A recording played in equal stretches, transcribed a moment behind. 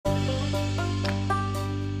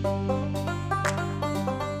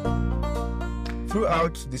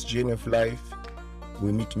Throughout this journey of life,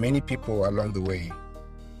 we meet many people along the way.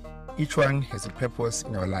 Each one has a purpose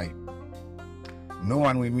in our life. No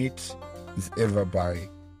one we meet is ever by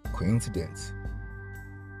coincidence.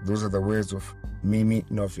 Those are the words of Mimi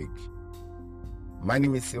Novik. My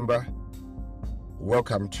name is Simba.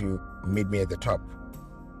 Welcome to Meet Me at the Top.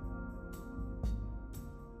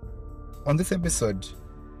 On this episode,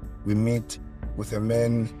 we meet with a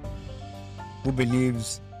man who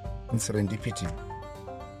believes in serendipity.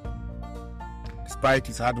 Despite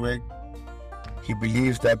his hard work, he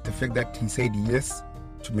believes that the fact that he said yes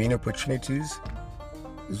to many opportunities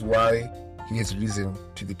is why he has risen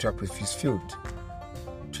to the top of his field.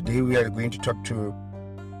 Today we are going to talk to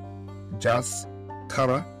Jas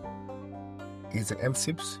Kara. He's an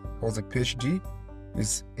MSIPS, holds a PhD,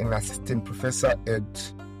 is an assistant professor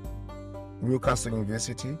at Newcastle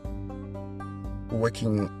University,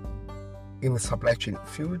 working in the supply chain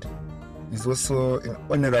field. He's also an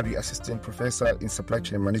honorary assistant professor in supply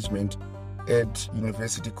chain management at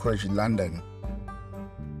University College London.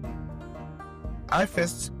 I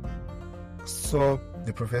first saw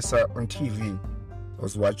the professor on TV. I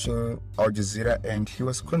was watching Al Jazeera and he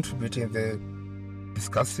was contributing there,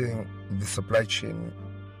 discussing the supply chain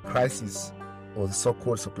crisis, or the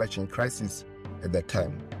so-called supply chain crisis at that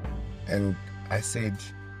time. And I said,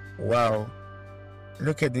 wow,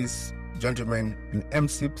 look at this gentleman in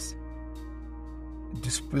MSIPS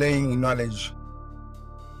displaying knowledge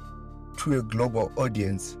to a global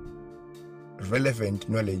audience, relevant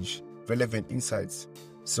knowledge, relevant insights.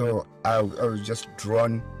 So I was just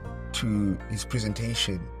drawn to his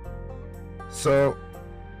presentation. So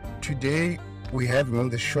today we have him on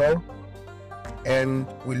the show and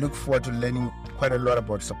we look forward to learning quite a lot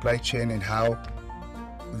about supply chain and how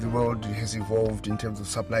the world has evolved in terms of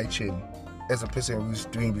supply chain. As a person who's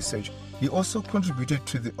doing research, he also contributed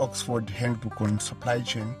to the Oxford Handbook on Supply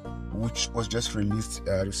Chain, which was just released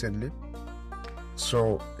recently.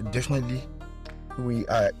 So definitely we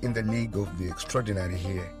are in the league of the extraordinary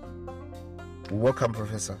here. Welcome,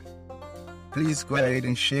 Professor. Please go ahead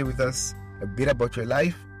and share with us a bit about your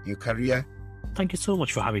life, your career. Thank you so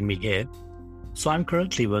much for having me here. So I'm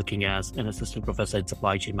currently working as an assistant professor in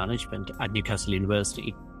supply chain management at Newcastle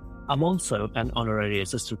University. I'm also an honorary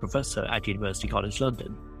assistant professor at University College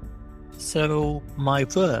London. So my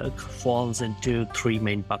work falls into three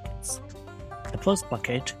main buckets. The first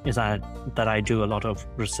bucket is that I do a lot of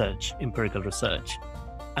research, empirical research.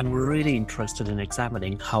 I'm really interested in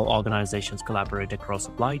examining how organizations collaborate across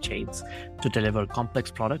supply chains to deliver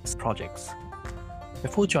complex projects.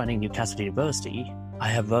 Before joining Newcastle University, I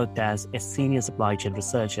have worked as a senior supply chain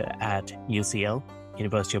researcher at UCL,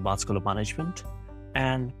 University of Bath School of Management,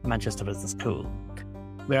 and Manchester Business School,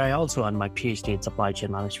 where I also earned my PhD in supply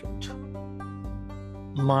chain management.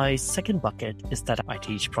 My second bucket is that I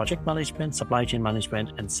teach project management, supply chain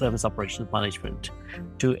management, and service operations management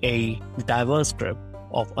to a diverse group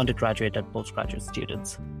of undergraduate and postgraduate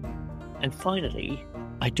students. And finally,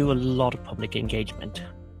 I do a lot of public engagement.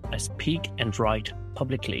 I speak and write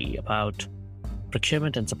publicly about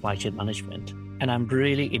procurement and supply chain management, and I'm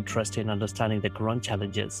really interested in understanding the current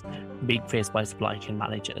challenges being faced by supply chain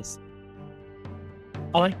managers.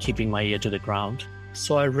 I like keeping my ear to the ground,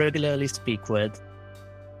 so I regularly speak with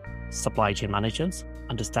supply chain managers,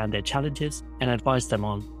 understand their challenges, and advise them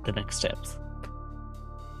on the next steps.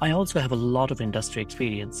 I also have a lot of industry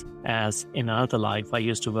experience, as in another life I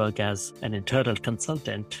used to work as an internal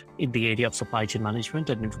consultant in the area of supply chain management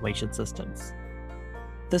and information systems.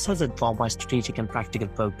 This has informed my strategic and practical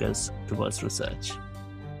focus towards research.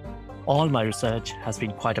 All my research has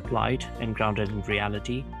been quite applied and grounded in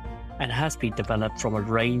reality, and has been developed from a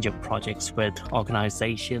range of projects with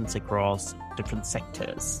organizations across different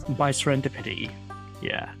sectors. By serendipity,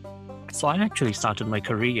 yeah. So I actually started my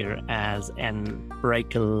career as an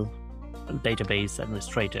Oracle database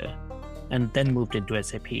administrator, and then moved into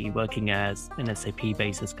SAP, working as an SAP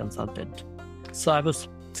basis consultant. So I was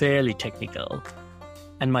fairly technical,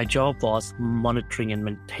 and my job was monitoring and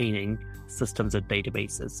maintaining systems and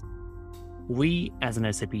databases. We, as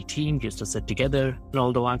an SAP team, used to sit together, and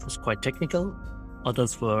although I was quite technical,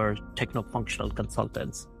 others were techno-functional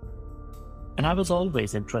consultants. And I was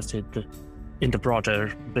always interested in the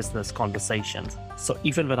broader business conversations. So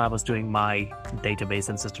even when I was doing my database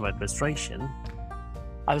and system administration,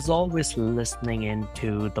 I was always listening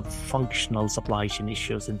into the functional supply chain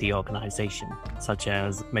issues in the organization, such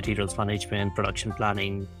as materials management, production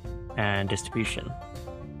planning, and distribution.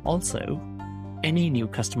 Also, any new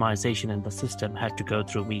customization in the system had to go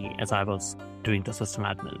through me as I was doing the system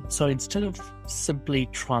admin. So instead of simply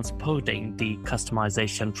transporting the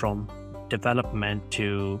customization from development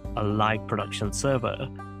to a live production server,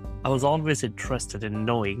 I was always interested in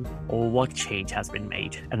knowing what change has been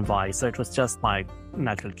made and why. So it was just my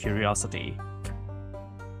natural curiosity.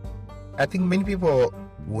 I think many people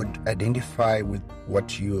would identify with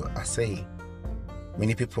what you are saying.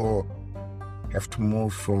 Many people have to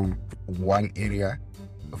move from one area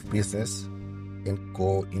of business and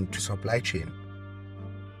go into supply chain.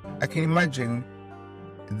 I can imagine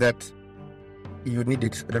that you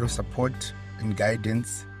needed a lot of support and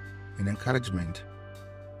guidance and encouragement.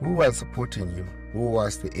 Who was supporting you? Who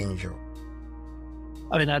was the angel?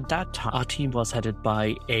 I mean, at that time, our team was headed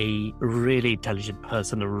by a really intelligent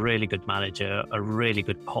person, a really good manager, a really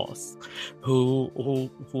good boss, who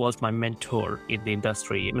was my mentor in the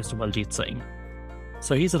industry, Mr. Baljit Singh.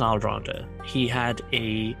 So he's an all-rounder. He had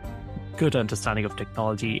a good understanding of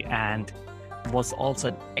technology and was also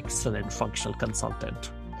an excellent functional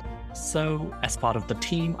consultant. So as part of the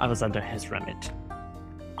team, I was under his remit.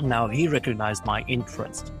 Now, he recognized my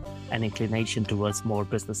interest and inclination towards more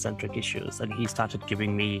business-centric issues, and he started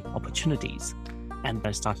giving me opportunities. And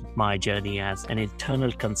I started my journey as an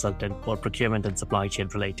internal consultant for procurement and supply chain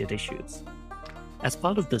related issues. As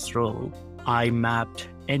part of this role, I mapped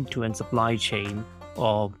end-to-end supply chain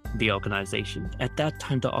of the organization. At that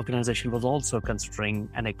time, the organization was also considering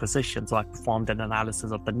an acquisition, so I performed an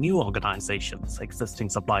analysis of the new organization's existing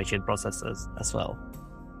supply chain processes as well.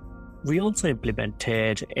 We also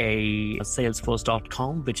implemented a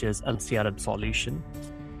Salesforce.com, which is a CRM solution,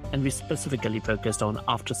 and we specifically focused on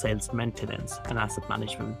after-sales maintenance and asset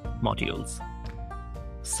management modules.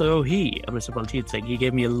 So Mr. Baljit Singh, he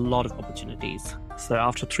gave me a lot of opportunities. So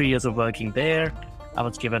after 3 years of working there, I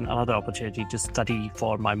was given another opportunity to study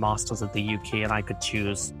for my master's in the UK, and I could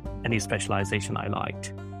choose any specialization I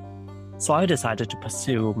liked. So I decided to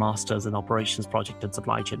pursue Masters in Operations Project and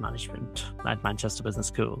Supply Chain Management at Manchester Business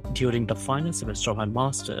School. During the final semester of my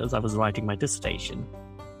Masters, I was writing my dissertation,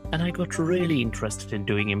 and I got really interested in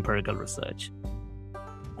doing empirical research.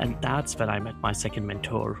 And that's when I met my second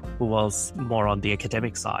mentor, who was more on the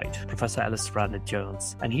academic side, Professor Ellis Brandon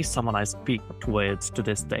Jones. And he's someone I speak towards to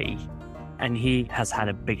this day, and he has had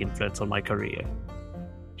a big influence on my career.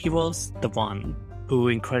 He was the one who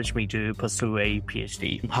encouraged me to pursue a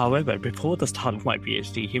PhD. However, before the start of my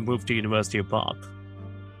PhD, he moved to University of Bath.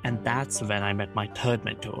 And that's when I met my third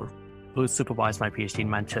mentor, who supervised my PhD in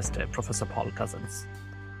Manchester, Professor Paul Cousins.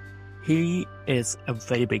 He is a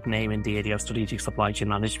very big name in the area of strategic supply chain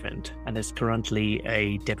management and is currently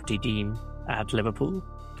a deputy dean at Liverpool.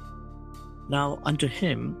 Now, under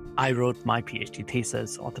him, I wrote my PhD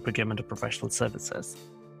thesis on the procurement of professional services.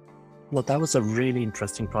 Well, that was a really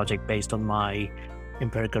interesting project based on my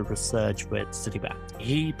empirical research with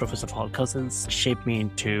Citibank. Professor Paul Cousins, shaped me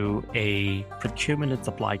into a procurement and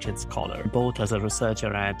supply chain scholar, both as a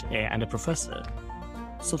researcher and a professor.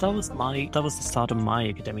 So that was the start of my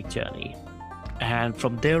academic journey. And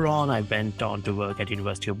from there on, I went on to work at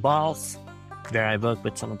University of Bath, where I worked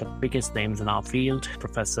with some of the biggest names in our field,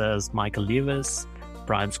 Professors Michael Lewis,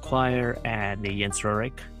 Brian Squire, and Jens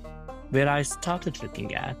Rurik, where I started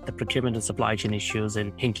looking at the procurement and supply chain issues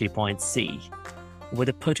in Hinkley Point C, with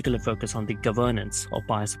a particular focus on the governance of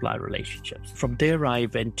buyer-supplier relationships. From there, I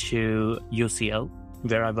went to UCL,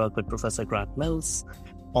 where I worked with Professor Grant Mills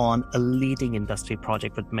on a leading industry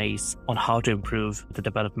project with Mace on how to improve the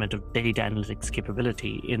development of data analytics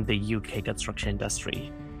capability in the UK construction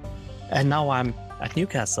industry. And now I'm at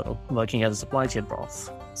Newcastle, working as a supply chain boss.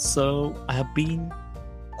 So I have been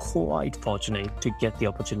quite fortunate to get the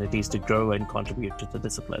opportunities to grow and contribute to the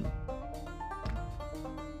discipline.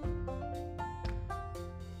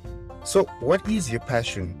 So what is your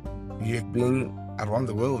passion? You've been around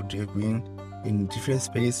the world, you've been in different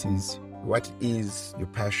spaces. What is your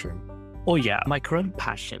passion? Oh yeah, my current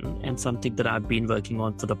passion, and something that I've been working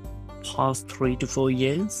on for the past 3 to 4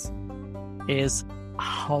 years, is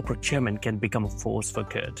how procurement can become a force for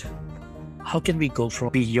good. How can we go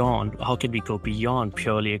beyond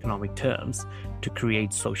purely economic terms to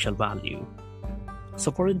create social value?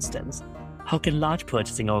 So for instance, how can large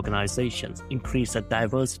purchasing organizations increase the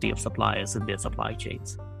diversity of suppliers in their supply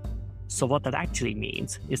chains? So what that actually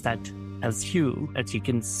means is that as you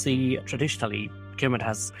can see, traditionally, procurement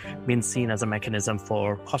has been seen as a mechanism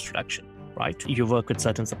for cost reduction, right? You work with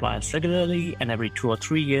certain suppliers regularly, and every 2 or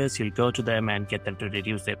 3 years, you'll go to them and get them to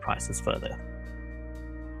reduce their prices further.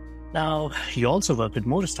 Now, you also work with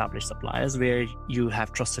more established suppliers where you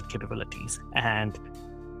have trusted capabilities, and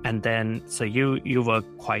then so you work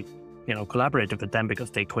quite collaborative with them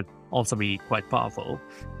because they could also be quite powerful.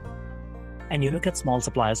 And you look at small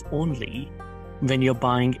suppliers only when you're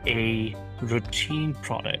buying a routine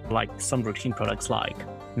product, like some routine products like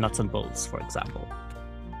nuts and bolts, for example.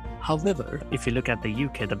 However, if you look at the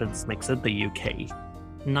UK, the business mix in the UK,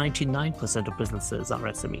 99% of businesses are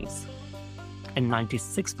SMEs, and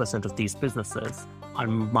 96% of these businesses are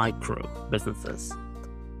micro businesses.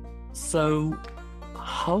 So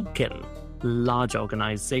how can large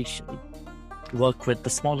organizations work with the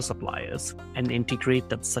smaller suppliers and integrate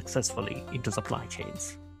them successfully into supply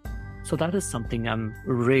chains? So that is something I'm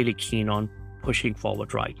really keen on pushing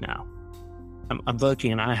forward right now. I'm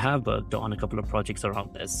working, and I have worked on a couple of projects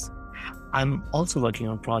around this. I'm also working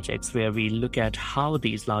on projects where we look at how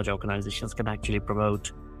these large organizations can actually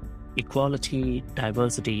promote equality,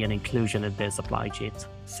 diversity, and inclusion in their supply chains.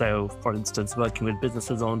 So, for instance, working with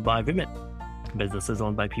businesses owned by women, businesses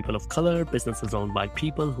owned by people of color, businesses owned by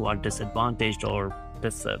people who are disadvantaged or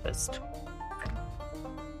disserviced.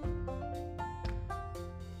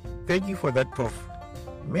 Thank you for that, Prof.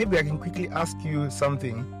 Maybe I can quickly ask you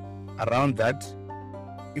something around that.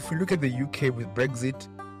 If we look at the UK with Brexit,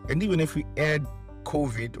 and even if we add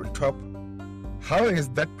COVID on top, how is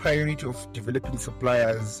that priority of developing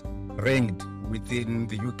suppliers ranked within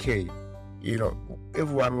the UK? You know,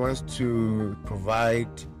 everyone wants to provide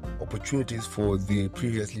opportunities for the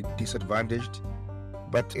previously disadvantaged,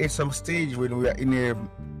 but at some stage when we are in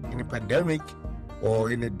a pandemic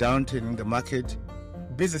or in a downturn in the market,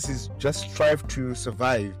 businesses just strive to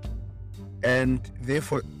survive, and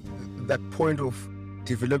therefore that point of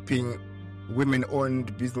developing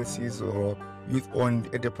women-owned businesses or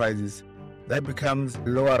youth-owned enterprises, that becomes a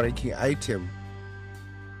lower-ranking item.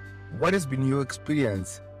 What has been your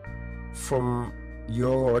experience from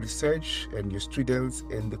your research and your students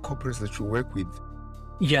and the corporates that you work with?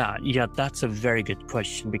 Yeah, that's a very good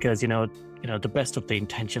question, because the best of the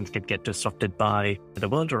intentions can get disrupted by the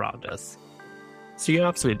world around us. So you're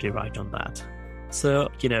absolutely right on that. So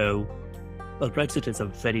Brexit is a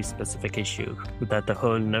very specific issue. That the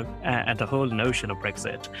whole notion of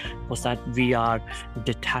Brexit was that we are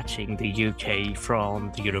detaching the UK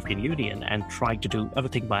from the European Union and trying to do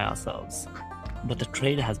everything by ourselves. But the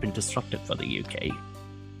trade has been disrupted for the UK,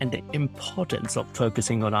 and the importance of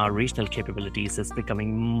focusing on our regional capabilities is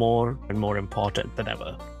becoming more and more important than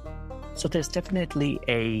ever. So there's definitely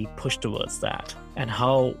a push towards that, and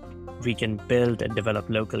how we can build and develop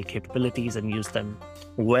local capabilities and use them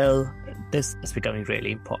well. This is becoming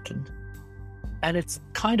really important. And it's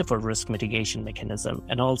kind of a risk mitigation mechanism,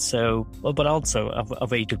 and also a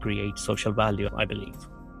way to create social value, I believe.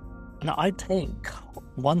 And I think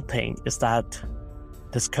one thing is that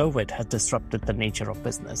this COVID has disrupted the nature of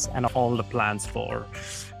business and all the plans for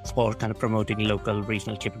kind of promoting local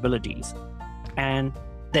regional capabilities. And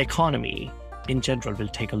the economy in general will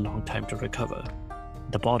take a long time to recover.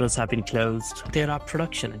 The borders have been closed. There are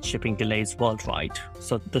production and shipping delays worldwide.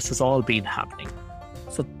 So this has all been happening.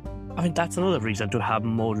 So, that's another reason to have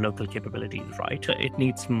more local capabilities, right? It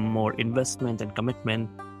needs more investment and commitment.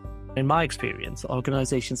 In my experience,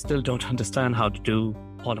 organizations still don't understand how to do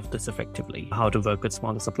all of this effectively, how to work with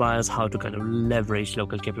smaller suppliers, how to kind of leverage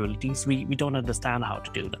local capabilities. We don't understand how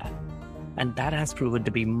to do that. And that has proven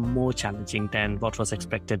to be more challenging than what was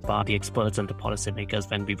expected by the experts and the policymakers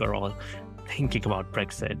when we were all thinking about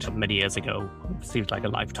Brexit many years ago. It seems like a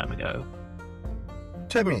lifetime ago.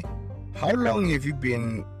 Tell me, how long have you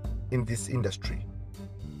been in this industry?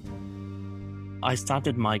 I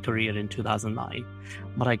started my career in 2009,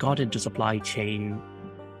 but I got into supply chain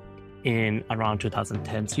in around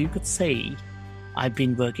 2010. So you could say I've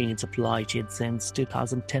been working in supply chain since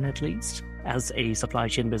 2010 at least, as a supply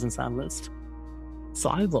chain business analyst. So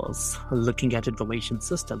I was looking at information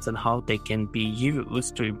systems and how they can be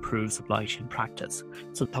used to improve supply chain practice.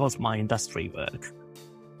 So that was my industry work.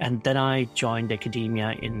 And then I joined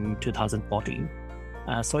academia in 2014.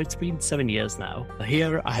 So it's been 7 years now.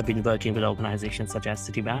 Here I have been working with organizations such as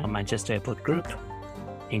Citibank, Manchester Airport Group,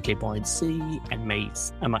 Hinkley Point C, and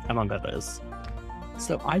Maze, among others.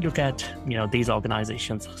 So I look at these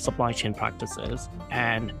organizations' supply chain practices,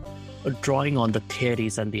 and drawing on the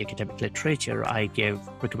theories and the academic literature, I give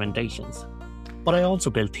recommendations. But I also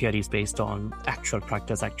build theories based on actual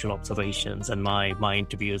practice, actual observations, and my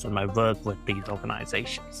interviews and my work with these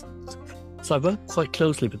organizations. So I work quite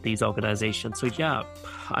closely with these organizations. So yeah,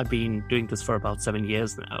 I've been doing this for about 7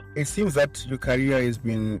 years now. It seems that your career has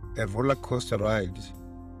been a roller coaster ride.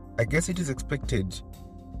 I guess it is expected.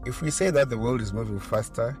 If we say that the world is moving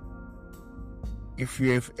faster, if you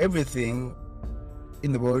have everything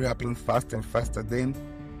in the world happening faster and faster, then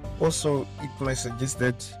also it might suggest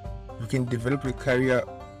that you can develop your career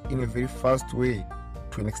in a very fast way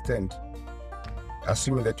to an extent,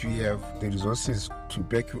 assuming that you have the resources to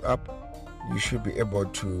back you up you should be able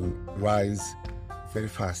to rise very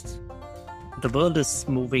fast. The world is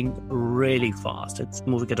moving really fast. It's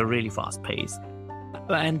moving at a really fast pace.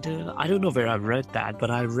 And I don't know where I've read that,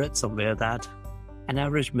 but I read somewhere that an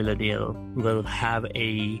average millennial will have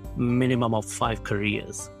a minimum of 5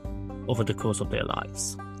 careers over the course of their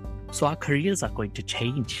lives. So our careers are going to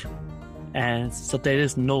change. And so there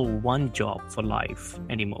is no one job for life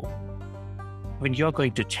anymore. When you're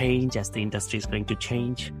going to change, as the industry is going to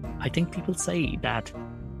change, I think people say that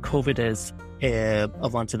COVID is a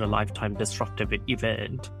once-in-a-lifetime disruptive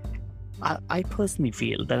event. I personally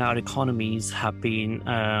feel that our economies have been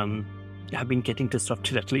getting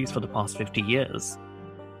disrupted at least for the past 50 years.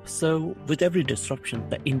 So with every disruption,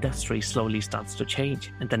 the industry slowly starts to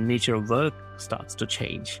change and the nature of work starts to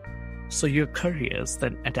change. So your careers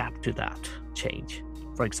then adapt to that change.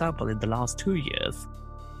 For example, in the last 2 years,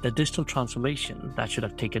 the digital transformation that should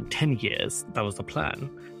have taken 10 years, that was the plan,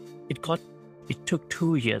 it took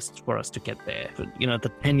 2 years for us to get there.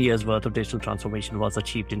 The 10 years worth of digital transformation was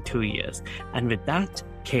achieved in 2 years. And with that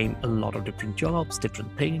came a lot of different jobs,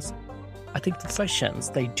 different things. I think professions,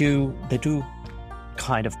 they do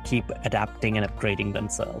kind of keep adapting and upgrading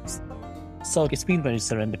themselves. So it's been very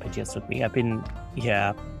serendipitous with me.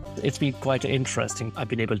 It's been quite interesting. I've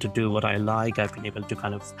been able to do what I like. I've been able to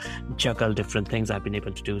kind of juggle different things. I've been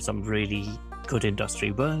able to do some really good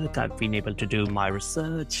industry work. I've been able to do my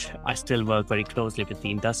research. I still work very closely with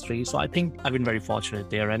the industry. So I think I've been very fortunate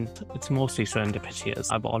there, and it's mostly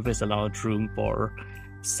serendipitous. I've always allowed room for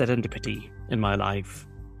serendipity in my life.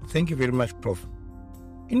 Thank you very much, Prof.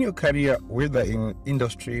 In your career, whether in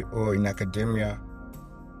industry or in academia,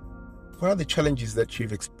 what are the challenges that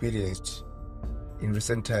you've experienced in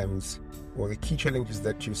recent times, or the key challenges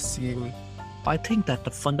that you've seen? I think that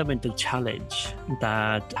the fundamental challenge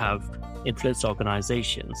that have influenced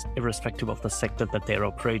organizations, irrespective of the sector that they're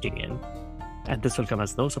operating in, and this will come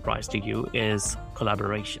as no surprise to you, is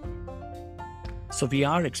collaboration. So we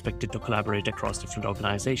are expected to collaborate across different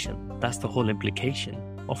organizations. That's the whole implication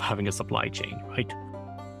of having a supply chain, right?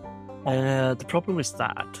 The problem is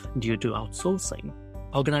that due to outsourcing,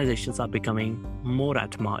 organizations are becoming more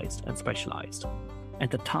atomized and specialized, and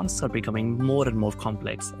the tasks are becoming more and more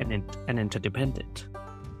complex and interdependent.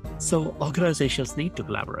 So organizations need to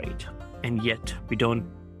collaborate, and yet we don't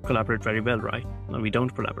collaborate very well, right? No, we don't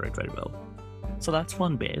collaborate very well. So that's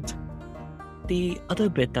one bit. The other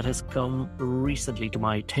bit that has come recently to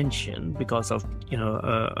my attention because of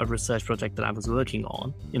a research project that I was working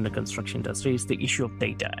on in the construction industry is the issue of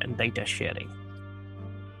data and data sharing.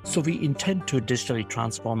 So we intend to digitally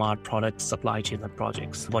transform our products, supply chains, and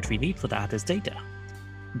projects. What we need for that is data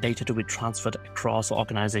to be transferred across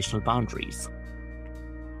organizational boundaries.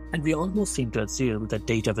 And we almost seem to assume that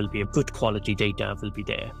data will be a good quality data will be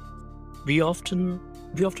there. We often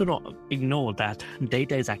ignore that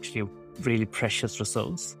data is actually a really precious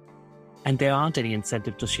resource, and there aren't any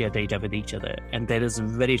incentive to share data with each other, and there is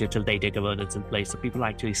very little data governance in place, so people are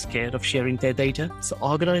actually scared of sharing their data. So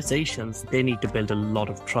organizations, they need to build a lot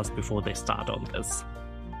of trust before they start on this.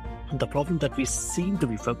 And the problem that we seem to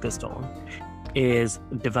be focused on is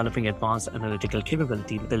developing advanced analytical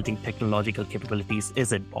capability. Building technological capabilities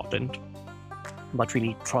is important, but we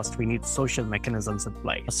need trust, we need social mechanisms in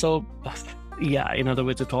play. So in other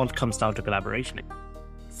words, it all comes down to collaboration.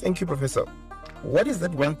 Thank you, Professor. What is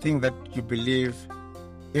that one thing that you believe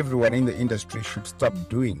everyone in the industry should stop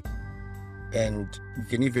doing? And you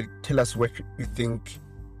can even tell us what you think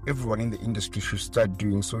everyone in the industry should start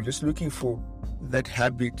doing. So just looking for that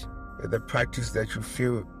habit, the practice that you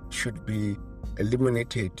feel should be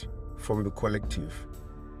eliminated from the collective.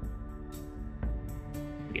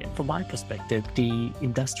 From my perspective, the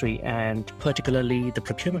industry and particularly the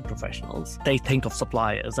procurement professionals, they think of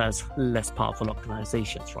suppliers as less powerful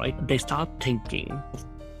organizations, right? They start thinking of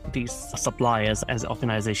these suppliers as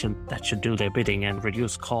organizations that should do their bidding and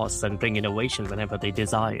reduce costs and bring innovation whenever they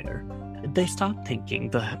desire. They start thinking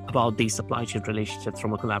about these supply chain relationships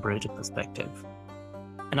from a collaborative perspective.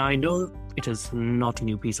 And I know it is not a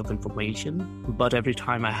new piece of information, but every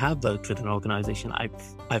time I have worked with an organization,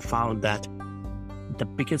 I've found that the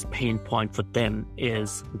biggest pain point for them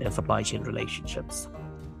is their supply chain relationships.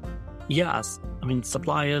 Yes,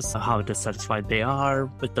 suppliers, how dissatisfied they are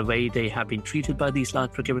with the way they have been treated by these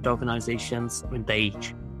large procurement organizations.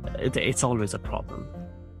 It's always a problem.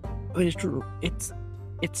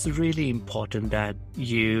 It's really important that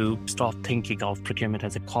you stop thinking of procurement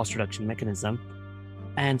as a cost reduction mechanism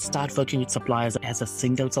and start working with suppliers as a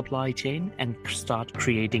single supply chain and start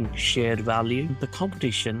creating shared value. The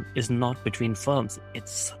competition is not between firms,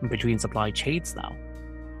 it's between supply chains now.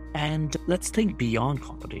 And let's think beyond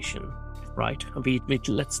competition. right?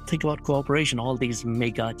 Let's think about cooperation. All these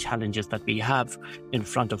mega challenges that we have in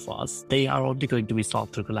front of us, they are only going to be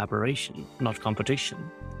solved through collaboration, not competition.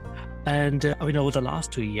 And over the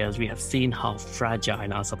last 2 years, we have seen how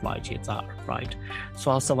fragile our supply chains are, right? So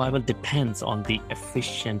our survival depends on the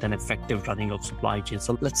efficient and effective running of supply chains.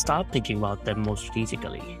 So let's start thinking about them more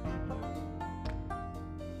strategically.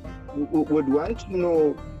 Would want to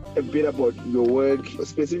know a bit about your work,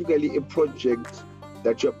 specifically a project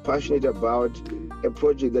that you're passionate about, a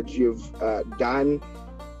project that you've done,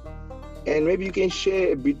 and maybe you can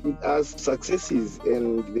share a bit with us successes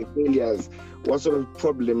and the failures. What sort of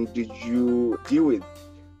problem did you deal with?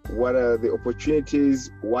 What are the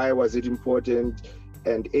opportunities? Why was it important?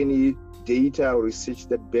 And any data or research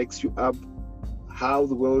that backs you up how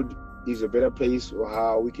the world is a better place or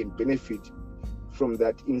how we can benefit from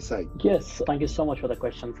that insight? Yes, thank you so much for the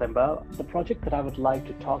question, Simba. The project that I would like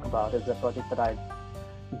to talk about is a project that I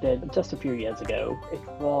did just a few years ago. It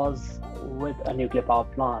was with a nuclear power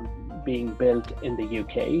plant being built in the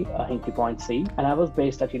UK, Hinkley Point C, and I was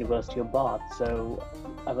based at University of Bath. So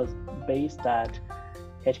I was based at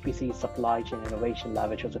HPC's Supply Chain Innovation Lab,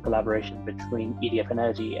 which was a collaboration between EDF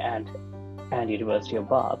Energy and University of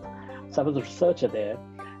Bath. So I was a researcher there,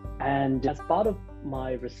 and as part of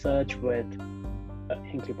my research with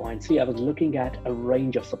Hinkley Point C, I was looking at a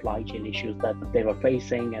range of supply chain issues that they were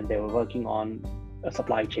facing, and they were working on a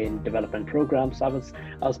supply chain development program. So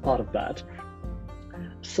I was part of that.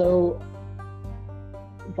 So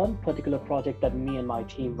one particular project that me and my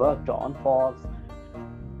team worked on was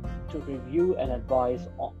to review and advise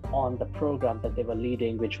on the program that they were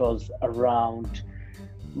leading, which was around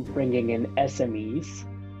bringing in SMEs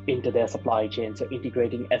into their supply chain. So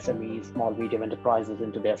integrating SMEs, small, medium enterprises,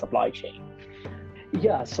 into their supply chain.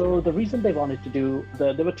 Yeah, so the reason they wanted to do,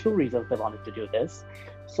 there were two reasons they wanted to do this.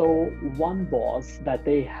 So one was that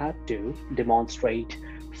they had to demonstrate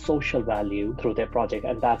social value through their project,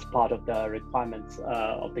 and that's part of the requirements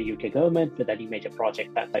of the UK government with any major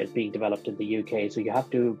project that is being developed in the UK. So you have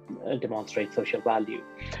to demonstrate social value.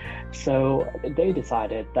 So they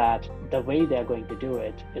decided that the way they're going to do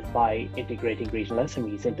it is by integrating regional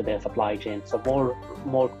SMEs into their supply chain. So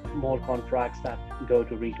more contracts that go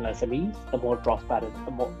to regional SMEs, the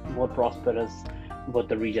more prosperous would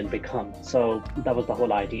the region become. So that was the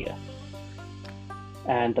whole idea.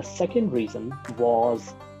 And the second reason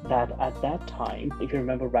was that at that time, if you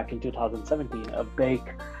remember back in 2017, a big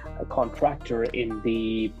contractor in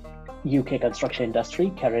the UK construction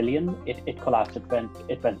industry, Carillion, it collapsed,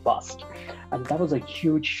 it went bust. And that was a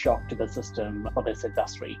huge shock to the system for this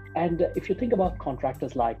industry. And if you think about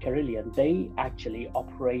contractors like Carillion, they actually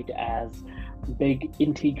operate as big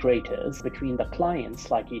integrators between the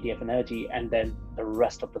clients like EDF Energy and then the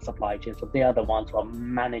rest of the supply chain. So they are the ones who are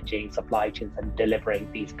managing supply chains and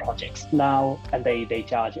delivering these projects now, and they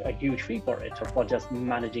charge a huge fee for it, for just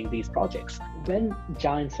managing these projects. When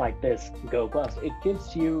giants like this go bust, it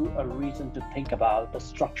gives you a reason to think about the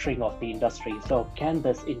structuring of the industry. So can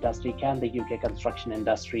this industry, can the UK construction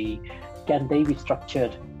industry, can they be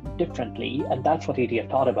structured differently? And that's what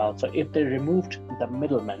EDF thought about. So if they removed the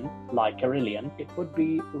middlemen like Carillion, it would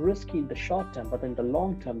be risky in the short term, but in the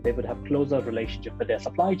long term, they would have closer relationship with their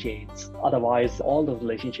supply chains. Otherwise, all those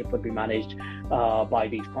relationships would be managed by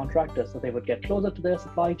these contractors. So they would get closer to their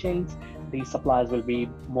supply chains. These suppliers will be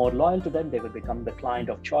more loyal to them. They will become the client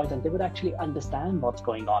of choice, and they would actually understand what's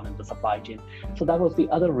going on in the supply chain. So that was the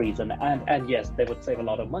other reason. And yes, they would save a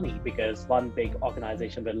lot of money, because one big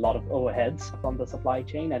organization with a lot of overheads from the supply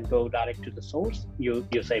chain and go direct to the source, you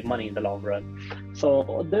save money in the long run.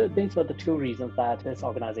 So these were the two reasons that this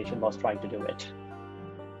organization was trying to do it.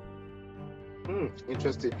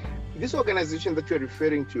 Interesting. This organization that you're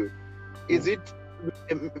referring to, is it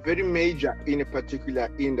very major in a particular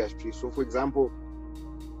industry? So for example,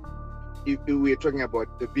 if we're talking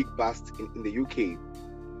about the big bust in the UK,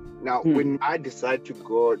 now when I decide to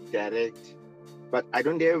go direct, but I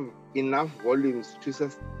don't have enough volumes to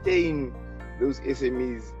sustain those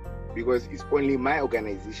SMEs, because it's only my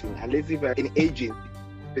organization, unless if an agent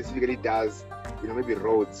specifically does, maybe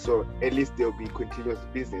roads, so at least there'll be continuous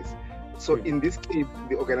business. So in this case,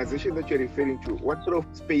 the organization that you're referring to, what sort of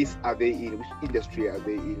space are they in? Which industry are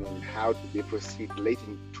they in? And how do they proceed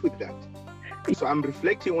relating to that? So I'm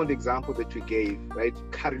reflecting on the example that you gave, right?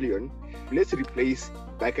 Carillion. Let's replace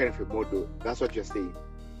that kind of a model. That's what you're saying.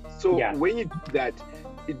 So when you do that,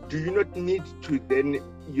 do you not need to then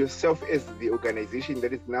yourself as the organization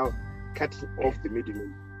that is now cutting off the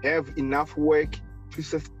middleman have enough work to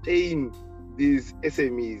sustain these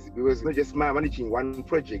SMEs? Because not just managing one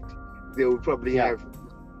project, they will probably have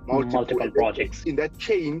multiple projects. In that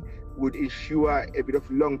chain, would ensure a bit of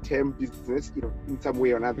long-term business, in some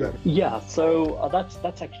way or another? Yeah, so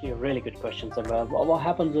that's actually a really good question, Samuel. What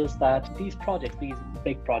happens is that these projects, these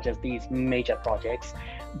big projects, these major projects,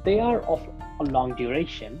 they are of a long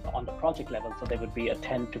duration on the project level. So they would be a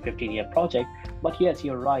 10 to 15-year project. But yes,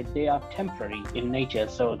 you're right, they are temporary in nature.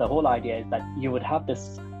 So the whole idea is that you would have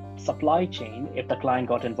this supply chain. If the client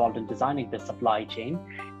got involved in designing this supply chain,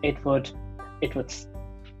 it would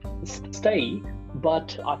stay,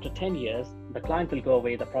 but after 10 years the client will go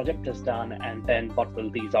away, the project is done, and then what will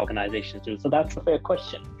these organizations do? So that's a fair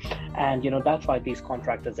question. And that's why these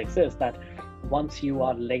contractors exist, that once you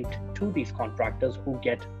are linked to these contractors who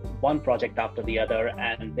get one project after the other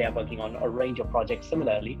and they are working on a range of projects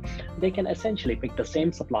similarly, they can essentially pick the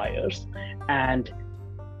same suppliers and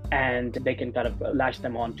they can kind of lash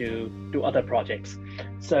them on to other projects.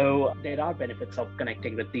 So there are benefits of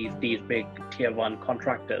connecting with these big tier one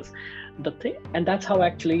contractors. And that's how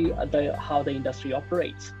actually how the industry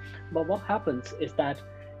operates. But what happens is that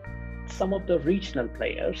some of the regional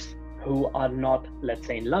players who are not, let's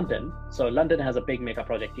say, in London. So London has a big mega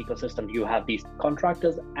project ecosystem. You have these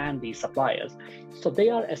contractors and these suppliers. So they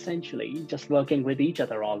are essentially just working with each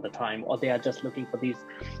other all the time, or they are just looking for these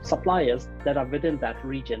suppliers that are within that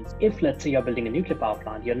region. If, let's say, you're building a nuclear power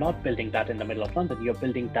plant, you're not building that in the middle of London, you're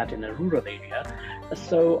building that in a rural area.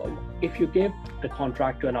 So if you give the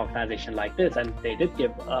contract to an organization like this, and they did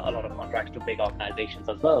give a lot of contracts to big organizations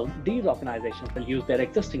as well, these organizations will use their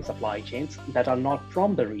existing supply chains that are not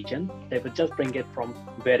from the region. They would just bring it from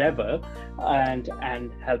wherever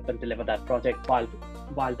and help them deliver that project.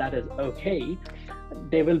 While that is okay,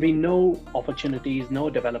 there will be no opportunities, no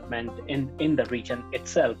development in the region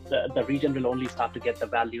itself. The region will only start to get the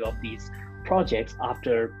value of these projects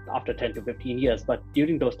after 10 to 15 years. But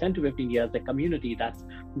during those 10 to 15 years, the community that's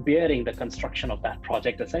bearing the construction of that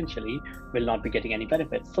project essentially will not be getting any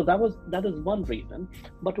benefits. So that is one reason.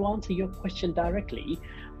 But to answer your question directly,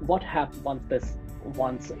 what happens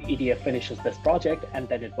once EDF finishes this project and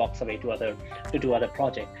then it walks away to do other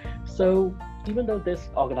projects? So even though this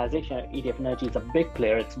organization, EDF Energy, is a big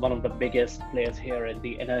player, it's one of the biggest players here in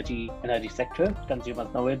the energy sector. Consumers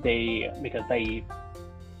know it because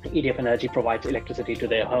EDF Energy provides electricity to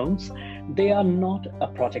their homes. They are not a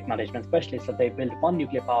project management specialist, so they build one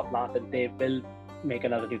nuclear power plant and they will make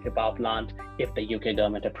another nuclear power plant if the UK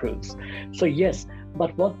government approves. So yes,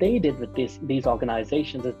 but what they did with these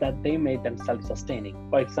organizations is that they made them self-sustaining.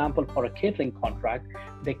 For example, for a catering contract,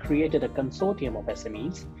 they created a consortium of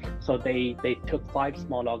SMEs. So they took 5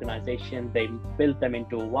 small organizations, they built them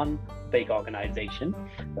into one big organization.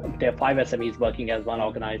 There are 5 SMEs working as one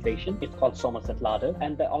organization. It's called Somerset Ladder,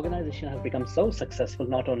 and the organization has become so successful,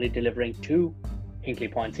 not only delivering 2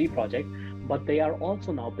 Hinkley Point C project, but they are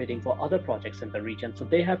also now bidding for other projects in the region. So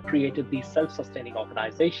they have created these self-sustaining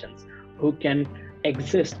organizations who can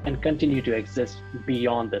exist and continue to exist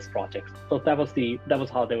beyond this project. So that was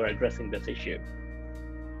how they were addressing this issue.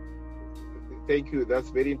 Thank you. That's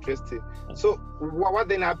very interesting. So what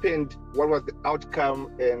then happened? What was the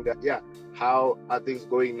outcome? And how are things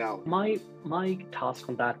going now? My task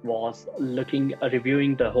on that was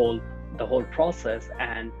reviewing the whole process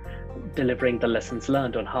and delivering the lessons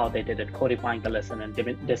learned on how they did it, codifying the lesson and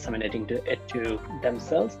disseminating it to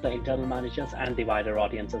themselves, the internal managers, and the wider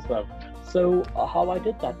audience as well. So how I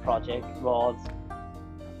did that project was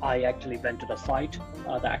I actually went to the site,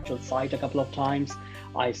 the actual site, a couple of times.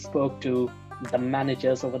 I spoke to the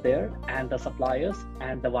managers over there and the suppliers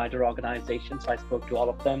and the wider organization. So I spoke to all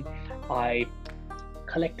of them. I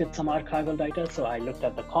collected some archival data. So I looked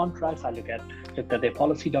at the contracts, I looked at their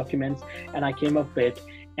policy documents, and I came up with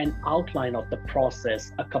an outline of the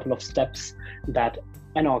process, a couple of steps that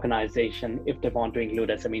an organization, if they want to include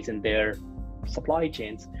SMEs in their supply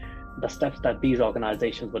chains, the steps that these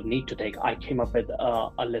organizations would need to take. I came up with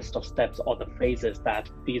a list of steps or the phases that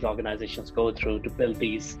these organizations go through to build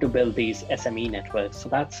these SME networks. So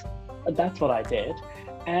that's what I did,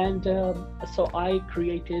 and so I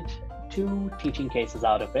created 2 teaching cases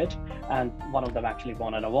out of it, and one of them actually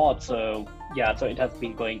won an award. So it has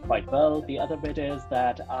been going quite well. The other bit is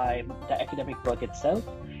that the academic work itself,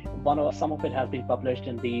 some of it has been published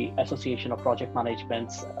in the Association of Project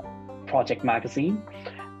Management's project magazine,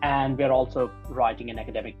 and we're also writing an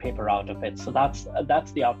academic paper out of it. So that's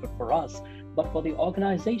the output for us. But for the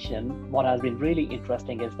organization, what has been really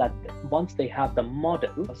interesting is that once they have the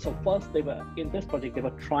model, so first in this project, they were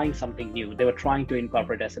trying something new. They were trying to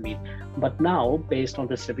incorporate SMEs. But now, based on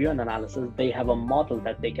this review and analysis, they have a model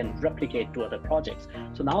that they can replicate to other projects.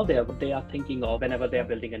 So now they are thinking of, whenever they are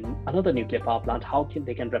building another nuclear power plant, how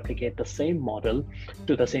they can replicate the same model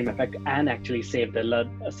to the same effect and actually save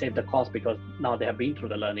the cost, because now they have been through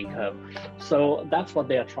the learning curve. So that's what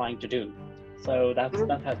they are trying to do. So that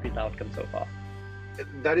has been the outcome so far.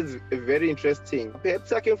 That is very interesting.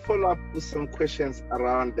 Perhaps I can follow up with some questions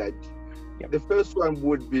around that. Yep. The first one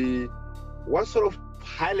would be, what sort of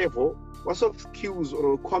high level, what sort of skills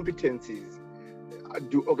or competencies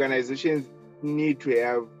do organizations need to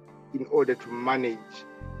have in order to manage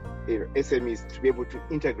SMEs, to be able to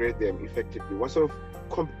integrate them effectively? What sort of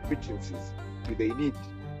competencies do they need?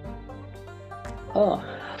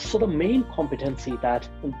 So the main competency that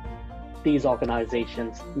these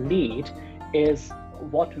organizations need is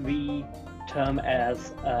what we term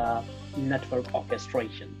as network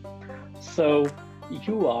orchestration. So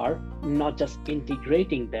you are not just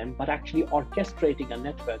integrating them, but actually orchestrating a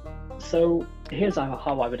network. So here's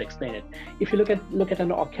how I would explain it. If you look at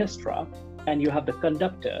an orchestra and you have the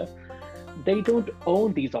conductor, they don't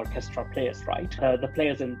own these orchestra players, right? The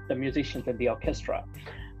players and the musicians in the orchestra,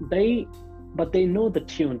 but they know the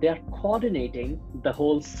tune. They are coordinating the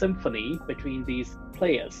whole symphony between these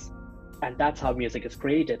players, and that's how music is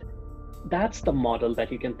created. That's the model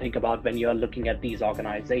that you can think about when you are looking at these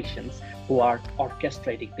organizations who are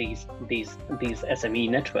orchestrating these SME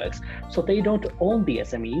networks. So they don't own the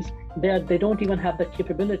SMEs. They don't even have the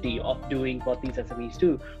capability of doing what these SMEs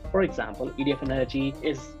do. For example, EDF Energy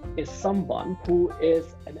is someone who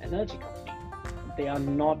is an energy company. They are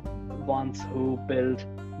not ones who build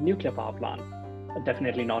nuclear power plant,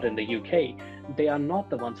 definitely not in the UK. They are not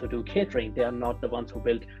the ones who do catering. They are not the ones who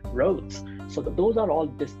build roads. So those are all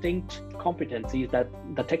distinct competencies, that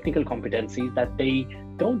the technical competencies that they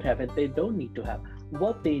don't have and they don't need to have.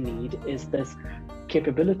 What they need is this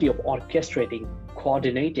capability of orchestrating,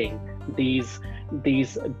 coordinating these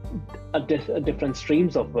different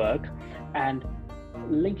streams of work and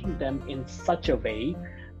linking them in such a way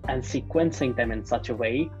and sequencing them in such a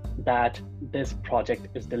way that this project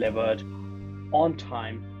is delivered on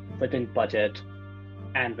time, within budget,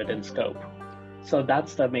 and within scope. So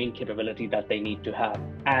that's the main capability that they need to have.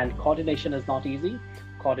 And coordination is not easy.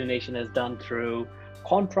 Coordination is done through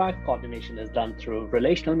contract, coordination is done through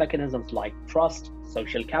relational mechanisms like trust,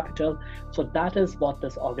 social capital. So that is what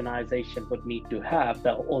this organization would need to have,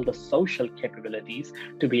 all the social capabilities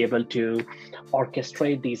to be able to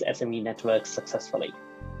orchestrate these SME networks successfully.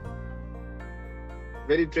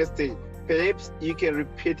 Very interesting. Perhaps you can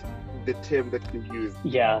repeat the term that you used.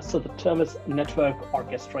 Yeah, so the term is network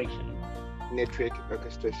orchestration. Network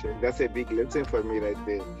orchestration. That's a big lesson for me right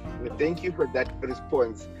there. Thank you for that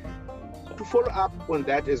response. To follow up on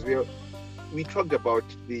that as well, we talked about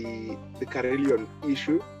the Carillion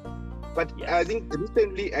issue, but yes. I think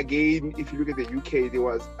recently, again, if you look at the UK, there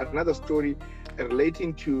was another story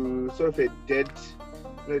relating to sort of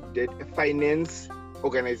a finance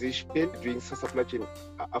organization doing supply chain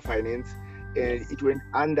finance, and it went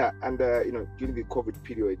under during the COVID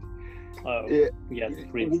period. Yes,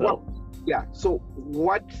 Greensill. Yeah. So,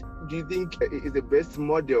 what do you think is the best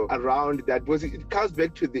model around that? Because it comes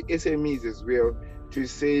back to the SMEs as well, to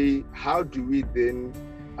say, how do we then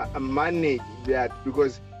manage that?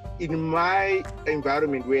 Because in my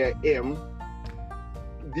environment where I am,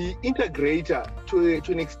 the integrator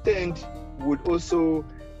to an extent would also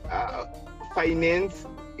finance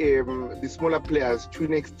the smaller players to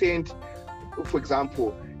an extent. For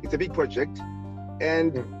example, it's a big project,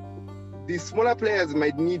 and the smaller players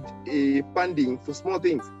might need funding for small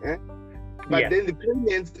things, but then the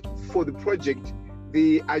payments for the project,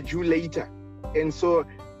 they are due later, and so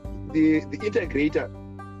the integrator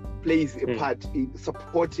plays a part in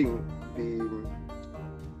supporting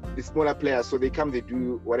the smaller players. So they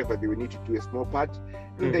do whatever they will need to do, a small part,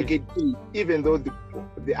 and they get paid, even though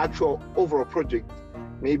the actual overall project,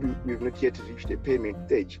 maybe we've not yet reached the payment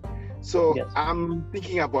stage. So I'm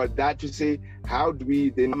thinking about that to say, how do we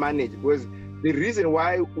then manage? Because the reason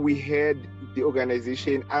why we had the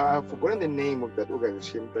organization, I've forgotten the name of that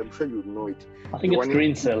organization, but I'm sure you know it. I think it's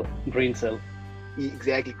Greensill.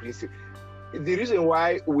 Exactly, Greensill. The reason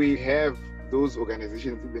why we have those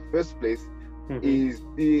organizations in the first place is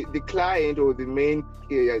the client, or the main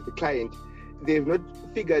the client, they've not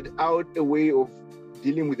figured out a way of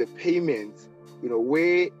dealing with the payments,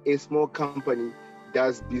 where a small company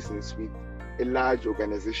does business with a large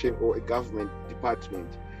organization or a government department.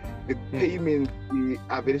 The payments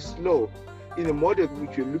are very slow. in the model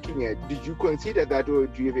which you're looking at, did you consider that, or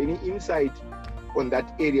do you have any insight on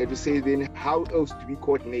that area to say then how else do we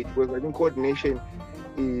coordinate? Because I think coordination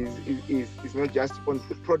is not just on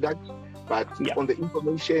the product, but on the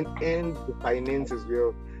information and the finance as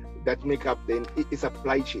well that make up then a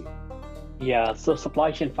supply chain. Yeah, so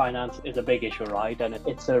supply chain finance is a big issue, right? And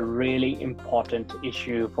it's a really important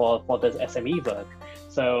issue for this SME work.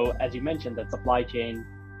 So as you mentioned, that supply chain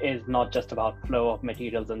is not just about flow of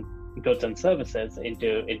materials and goods and services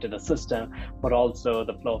into the system, but also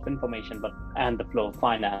the flow of information and the flow of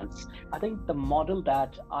finance. I think the model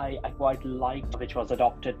that I quite liked, which was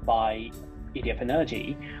adopted by EDF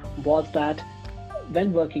Energy, was that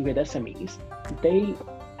when working with SMEs, they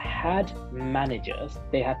had managers,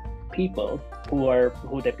 they had people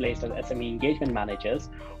who they placed as SME engagement managers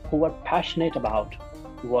who were passionate about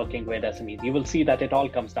working with SMEs. You will see that it all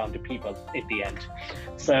comes down to people at the end.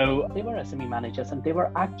 So they were SME managers and they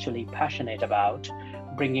were actually passionate about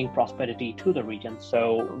bringing prosperity to the region.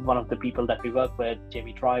 So one of the people that we work with,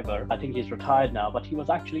 Jamie Driver, I think he's retired now, but he was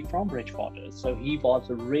actually from Bridgewater. So he was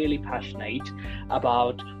really passionate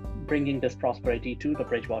about bringing this prosperity to the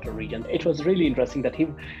Bridgewater region. It was really interesting that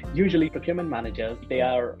usually procurement managers,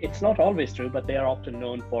 it's not always true, but they are often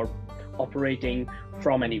known for operating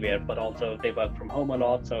from anywhere, but also they work from home a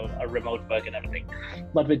lot, so a remote work and everything.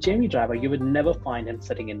 But with Jamie Driver, you would never find him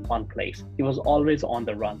sitting in one place. He was always on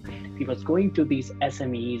the run. He was going to these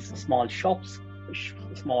SMEs, small shops,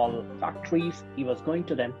 small factories. He was going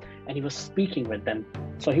to them and he was speaking with them.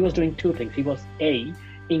 So he was doing two things. He was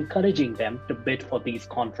encouraging them to bid for these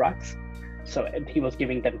contracts. So he was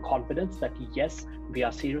giving them confidence that yes, we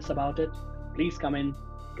are serious about it. Please come in.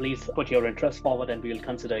 Please put your interest forward and we will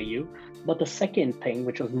consider you. But the second thing,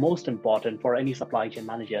 which was most important for any supply chain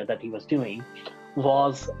manager that he was doing,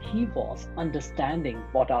 was he was understanding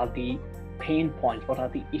what are the pain points, what are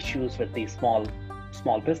the issues with these small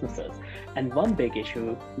businesses. And one big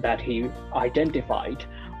issue that he identified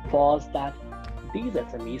was that these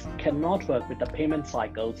SMEs cannot work with the payment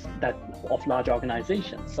cycles of large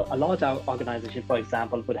organizations. So a large organization, for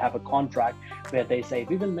example, would have a contract where they say,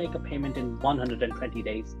 we will make a payment in 120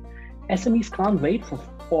 days. SMEs can't wait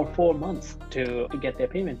for 4 months to get their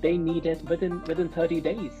payment. They need it within 30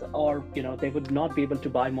 days, or they would not be able to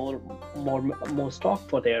buy more stock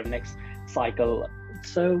for their next cycle.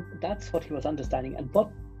 So that's what he was understanding.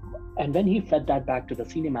 And when he fed that back to the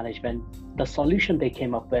senior management, the solution they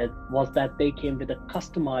came up with was that they came with a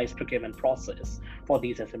customized procurement process for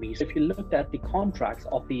these SMEs. If you looked at the contracts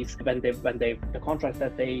of these, the contracts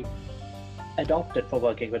that they adopted for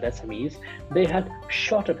working with SMEs, they had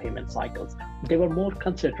shorter payment cycles. They were more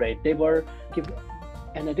considerate.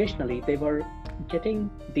 And additionally, they were getting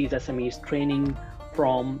these SMEs training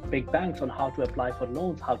from big banks on how to apply for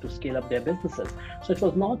loans, how to scale up their businesses. So it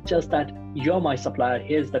was not just that you're my supplier,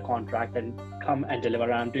 here's the contract and come and deliver.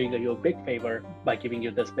 I'm doing you a big favor by giving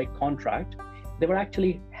you this big contract. They were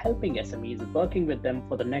actually helping SMEs, working with them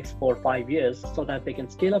for the next 4 or 5 years so that they can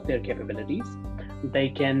scale up their capabilities. They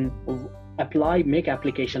can make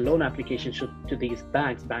loan applications to these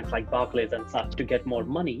banks like Barclays and such, to get more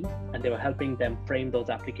money. And they were helping them frame those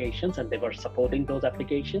applications and they were supporting those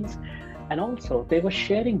applications. And also they were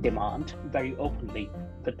sharing demand very openly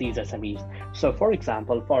with these SMEs. So for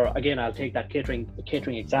example, I'll take that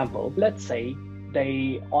catering example. Let's say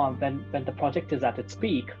when the project is at its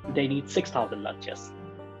peak, they need 6,000 lunches.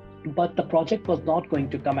 But the project was not going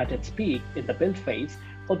to come at its peak in the build phase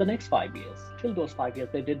for the next 5 years. Till those 5 years,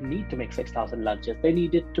 they didn't need to make 6,000 lunches. They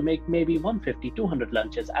needed to make maybe 150, 200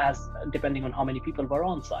 lunches, depending on how many people were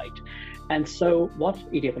on site. And so what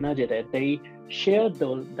EDF Energy did, they shared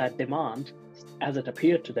that demand as it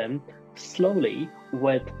appeared to them slowly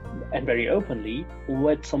and very openly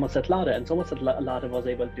with Somerset Lauder. And Somerset Lauder was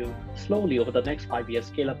able to slowly over the next 5 years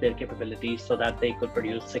scale up their capabilities so that they could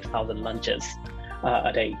produce 6,000 lunches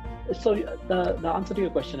a day. So the answer to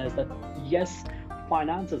your question is that yes,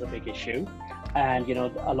 finance is a big issue. And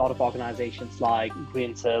a lot of organizations like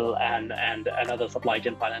Greensill and other supply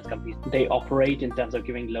chain finance companies, they operate in terms of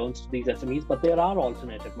giving loans to these SMEs, but there are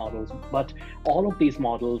alternative models. But all of these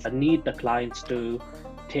models need the clients to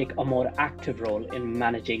take a more active role in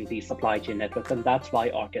managing these supply chain networks. And that's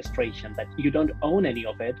why orchestration, that you don't own any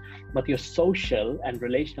of it, but your social and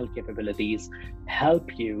relational capabilities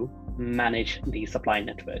help you manage these supply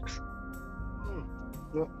networks.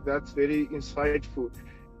 No, that's very insightful.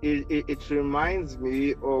 It reminds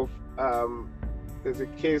me of there's a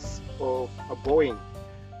case of a Boeing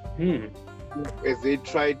as they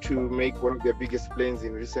tried to make one of their biggest planes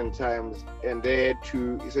in recent times, and they had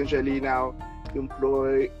to essentially now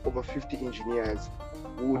employ over 50 engineers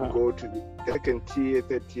who would go to the second tier,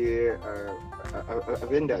 third tier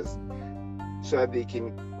vendors, so that they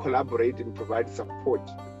can collaborate and provide support.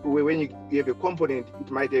 When you have a component,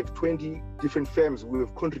 it might have 20 different firms who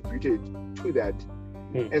have contributed to that.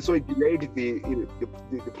 And so it delayed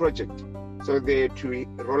the project. So they had to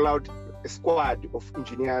roll out a squad of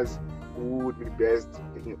engineers who would be based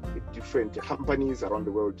in different companies around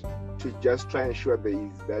the world to just try and ensure there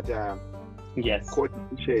is that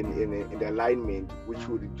coordination and alignment, which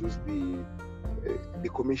would reduce the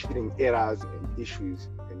commissioning errors and issues,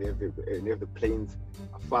 and have the planes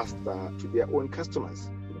faster to their own customers,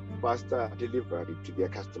 faster delivery to their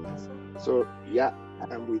customers. So yeah,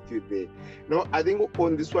 I'm with you there. No, I think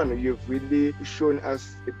on this one, you've really shown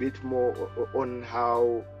us a bit more on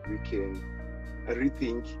how we can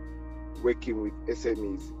rethink working with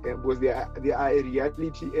SMEs, and because they are a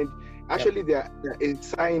reality, and actually they are a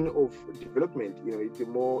sign of development. The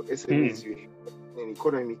more SMEs you have in an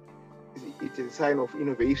economy, it's a sign of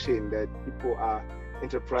innovation that people are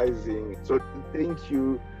enterprising. So thank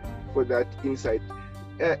you for that insight.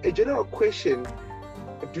 A general question: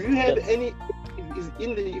 do you have any?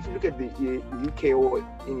 If you look at the UK or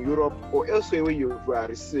in Europe or elsewhere where you've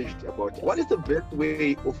researched about, what is the best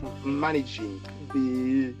way of managing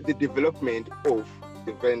the development of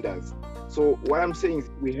the vendors? So what I'm saying is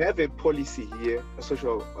we have a policy here, a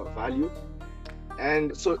social value,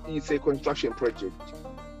 and so it's a construction project.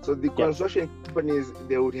 So the construction companies,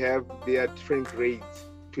 they would have their different grades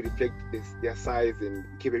to reflect their size and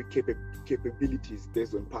capabilities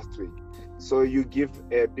based on past rate. So you give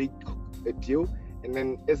a big deal, and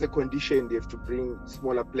then as a condition, they have to bring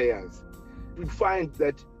smaller players. We find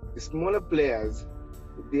that the smaller players,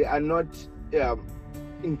 they are not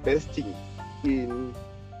investing in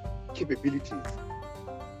capabilities.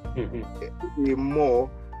 More,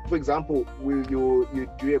 for example, when you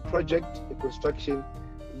do a project, a construction,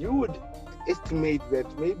 you would estimate that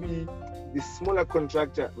maybe the smaller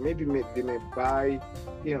contractor, they may buy,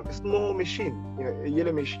 a small machine, a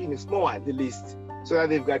yellow machine, a small one at the least, so that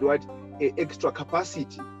they've got extra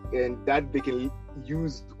capacity, and that they can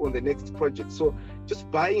use on the next project. So just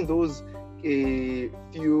buying those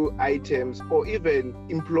few items, or even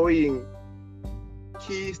employing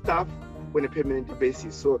key staff on a permanent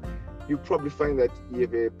basis. So you probably find that you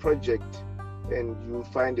have a project and you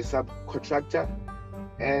find a subcontractor,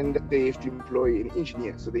 and they have to employ an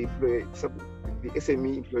engineer. So they employ the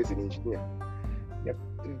SME employs an engineer.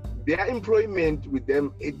 Their employment with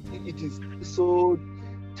them, it is so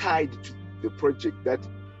tied to the project that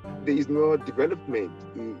there is no development.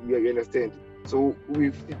 You understand? So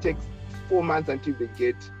it takes 4 months until they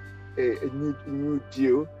get a new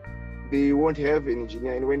deal. They won't have an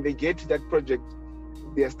engineer, and when they get to that project,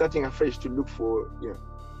 they are starting afresh to look for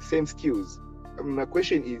same skills. My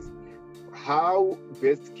question is, how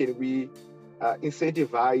best can we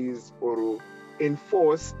incentivize or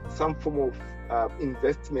enforce some form of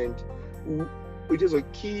investment, which is a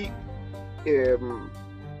key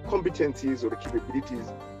competencies or capabilities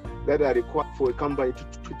that are required for a company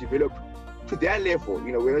to develop to their level?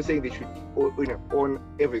 We're not saying they should own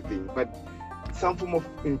everything, but some form of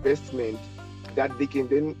investment that they can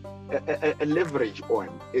then leverage on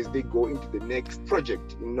as they go into the next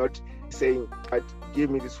project, not saying, but give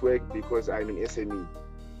me this work because I'm an SME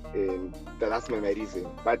and that's my reason.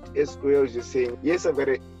 But as well as just saying, yes, I've got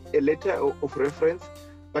a letter of reference,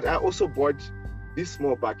 but I also bought this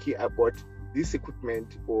small bakkie, I bought this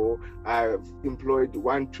equipment, or I've employed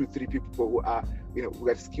 1, 2, 3 people who are, who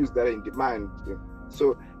got skills that are in demand.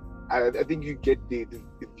 So I think you get the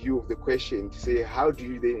view of the question to say, how do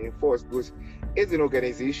you then enforce? Because as an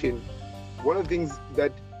organization, one of the things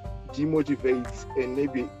that demotivates and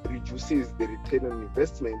maybe reduces the return on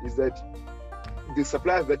investment is that the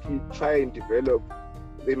suppliers that we try and develop,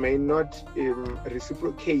 they may not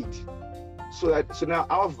reciprocate. So now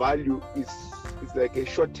our value is like a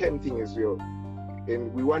short-term thing as well,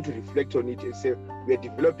 and we want to reflect on it and say we are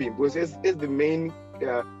developing, because as the main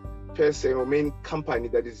person or main company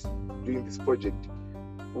that is doing this project,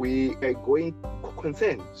 we are going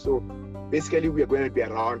concern. So basically we are going to be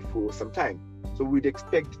around for some time. So we'd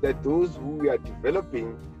expect that those who we are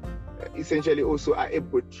developing essentially also are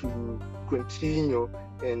able to continue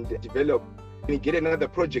and develop. When you get another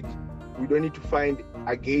project, we don't need to find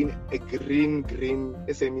again a green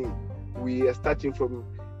SME. We are starting from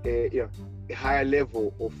a higher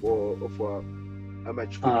level of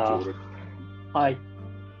maturity.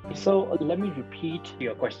 So let me repeat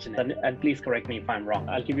your question, and please correct me if I'm wrong.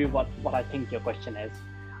 I'll give you what I think your question is.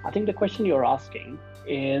 I think the question you're asking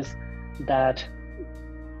is that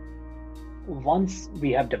once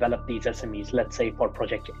we have developed these SMEs, let's say for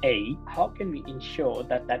project A, how can we ensure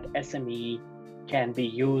that that SME can be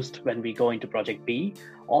used when we go into project B?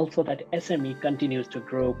 Also, that SME continues to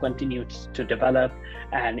grow, continues to develop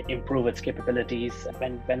and improve its capabilities.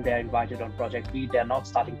 When they're invited on project B, they're not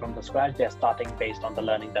starting from the scratch, they're starting based on the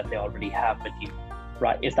learning that they already have with you,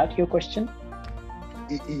 right? Is that your question?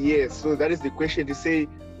 Yes, so that is the question, to say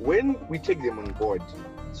when we take them on board.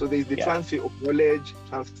 So there's the transfer of knowledge,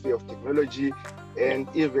 transfer of technology, and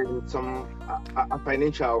even some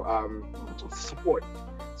financial support.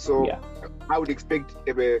 So I would expect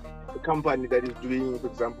a company that is doing, for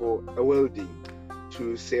example, a welding,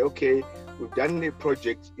 to say, okay, we've done a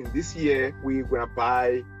project in this year, we're going to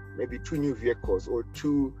buy maybe 2 new vehicles or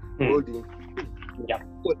 2 welding.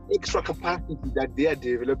 So extra capacity that they are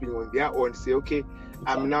developing on their own, say, okay,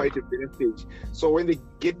 I'm now at a better stage. So when they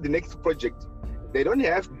get the next project, they don't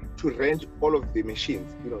have to rent all of the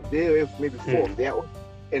machines. They have maybe 4 of their own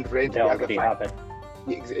and rent the other 5.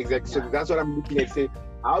 Exactly. So that's what I'm looking at. Say,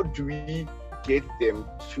 how do we get them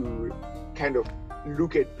to kind of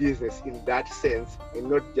look at business in that sense,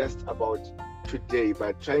 and not just about today,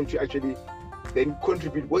 but trying to actually then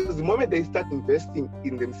contribute? Because the moment they start investing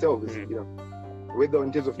in themselves, whether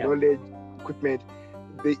in terms of knowledge, equipment,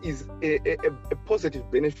 there is a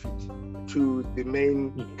positive benefit to the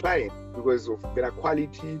main client because of better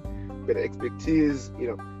quality, better expertise.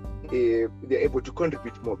 They're able to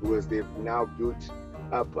contribute more because they've now built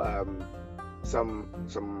up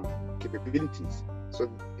some capabilities.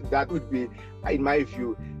 So that would be, in my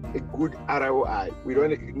view, a good ROI.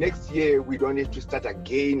 Next year we don't have to start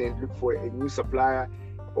again and look for a new supplier,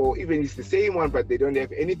 or even it's the same one but they don't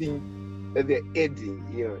have anything that they're adding.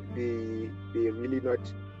 They're really not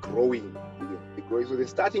growing. They're growing. So the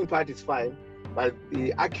starting part is fine, but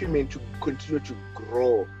the acumen to continue to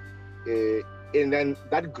grow, and then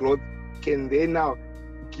that growth can then now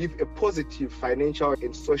give a positive financial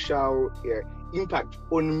and social impact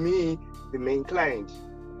on me, the main client.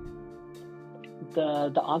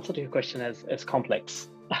 The answer to your question is complex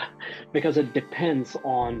because it depends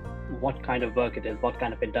on what kind of work it is, what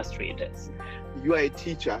kind of industry it is. You are a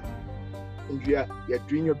teacher and you are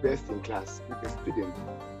doing your best in class with the student.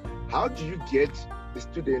 How do you get the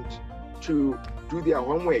student to do their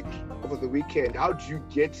homework over the weekend? How do you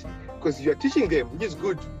get, because you're teaching them, which is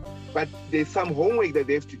good, but there's some homework that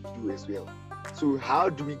they have to do as well. So how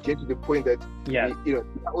do we get to the point that they're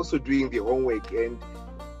also doing the homework, and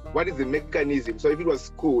what is the mechanism? So if it was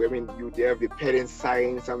school, you'd have the parents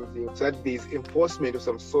sign something so that there's enforcement of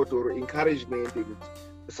some sort, or encouragement and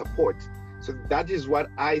support. So that is what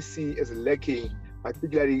I see as lacking,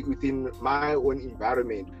 particularly within my own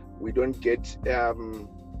environment. We don't get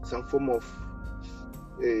some form of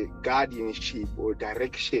guardianship or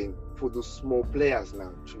direction for those small players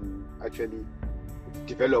now to actually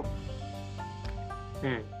develop.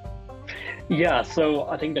 Yeah, so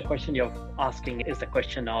I think the question you're asking is the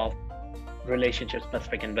question of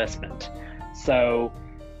relationship-specific investment. So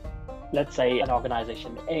let's say an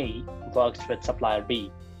organization A works with supplier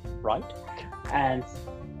B, right? And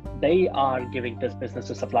they are giving this business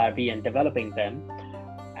to supplier B and developing them.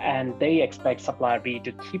 And they expect supplier B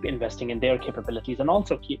to keep investing in their capabilities and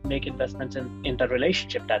also make investments in the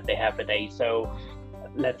relationship that they have with A. So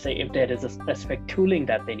let's say if there is a specific tooling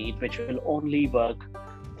that they need, which will only work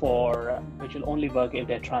if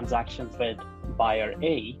their transactions with buyer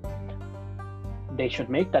A, they should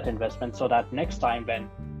make that investment so that next time when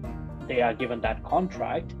they are given that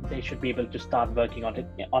contract, they should be able to start working on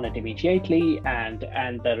it immediately, and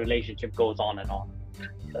the relationship goes on and on.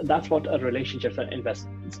 That's what a relationship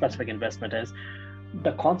specific investment is.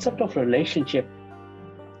 The concept of relationship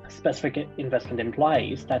specific investment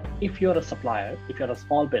implies that if you're a supplier, if you're a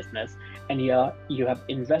small business, and you have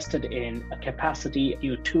invested in a capacity,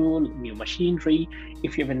 new tool, new machinery,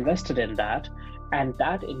 if you've invested in that, and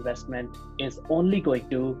that investment is only going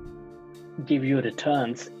to give you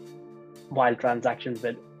returns while transactions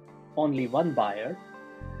with only one buyer,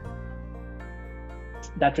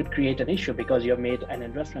 that would create an issue because you've made an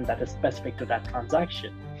investment that is specific to that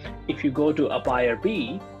transaction. If you go to a buyer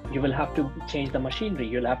B, you will have to change the machinery,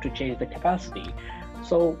 you'll have to change the capacity.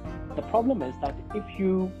 So the problem is that if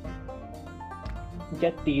you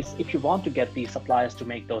want to get these suppliers to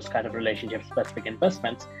make those kind of relationship specific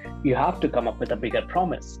investments, you have to come up with a bigger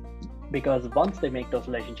promise, because once they make those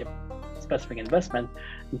relationship specific investments,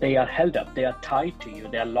 they are held up, they are tied to you,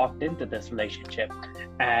 they are locked into this relationship.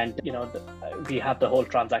 And we have the whole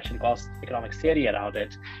transaction cost economics theory around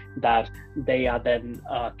it, that they are then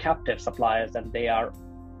captive suppliers and they are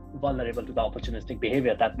vulnerable to the opportunistic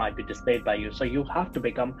behavior that might be displayed by you. So you have to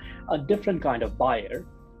become a different kind of buyer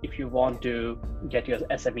if you want to get your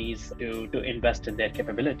SMEs to invest in their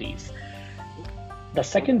capabilities. The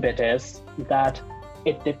second bit is that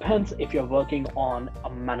it depends if you're working on a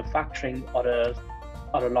manufacturing or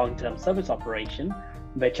a long-term service operation,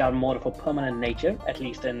 which are more of a permanent nature, at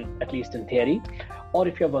least in theory, or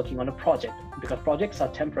if you're working on a project, because projects are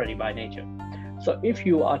temporary by nature. So if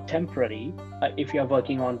you are temporary, if you're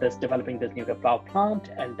working on developing this nuclear power plant,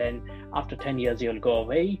 and then after 10 years you'll go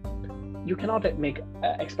away, you cannot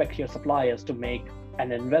expect your suppliers to make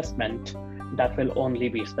an investment that will only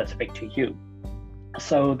be specific to you.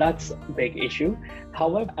 So that's a big issue.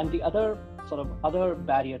 However, and the other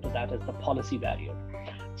barrier to that is the policy barrier.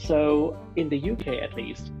 So in the UK, at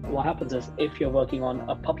least, what happens is if you're working on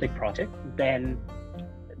a public project, then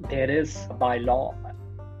there is, by law,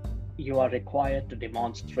 you are required to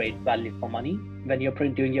demonstrate value for money when you're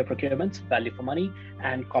doing your procurements, value for money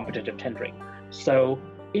and competitive tendering. So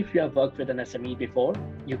if you have worked with an SME before,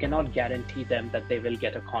 you cannot guarantee them that they will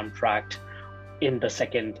get a contract in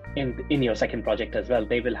your second project as well.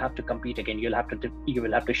 They will have to compete again. You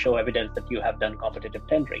will have to show evidence that you have done competitive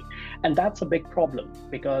tendering, and that's a big problem,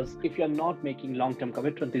 because if you're not making long-term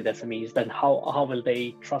commitment to the SMEs, then how will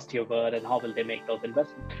they trust your word, and how will they make those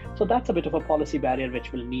investments? So that's a bit of a policy barrier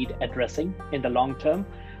which will need addressing in the long term.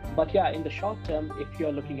 But yeah, in the short term, if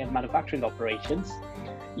you're looking at manufacturing operations,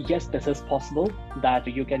 yes, this is possible that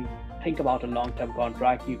you can think about a long-term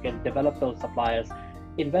contract. You can develop those suppliers,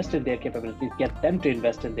 invest in their capabilities, get them to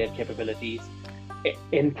invest in their capabilities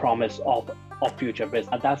in promise of future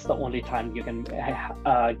business. And that's the only time you can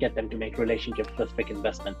get them to make relationship-specific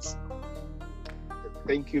investments.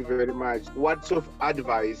 Thank you very much. What sort of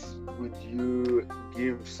advice would you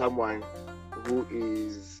give someone who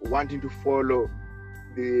is wanting to follow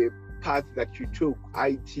the path that you took,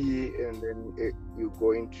 IT, and then you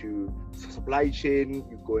go into supply chain,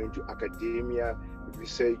 you go into academia,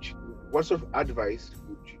 research? What sort of advice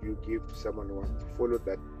would you give to someone who wants to follow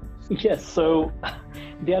that? Yes, so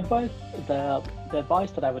the advice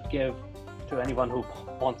that I would give to anyone who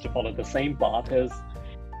wants to follow the same path is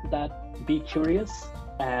that be curious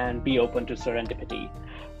and be open to serendipity.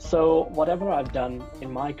 So whatever I've done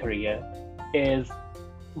in my career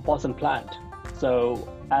wasn't planned. So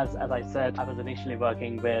as I said, I was initially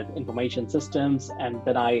working with information systems, and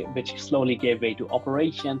then which slowly gave way to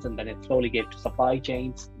operations, and then it slowly gave to supply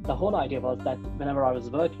chains. The whole idea was that whenever I was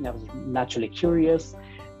working, I was naturally curious.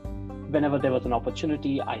 Whenever there was an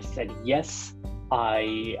opportunity, I said yes.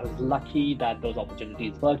 I was lucky that those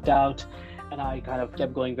opportunities worked out, and I kind of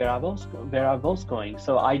kept going where I was going.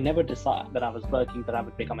 So I never decided when I was working that I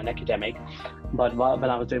would become an academic. But when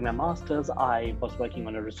I was doing my master's, I was working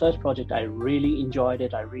on a research project. I really enjoyed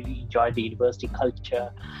it. I really enjoyed the university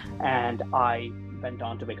culture, and I went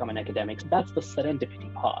on to become an academic. So that's the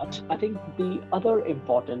serendipity part. I think the other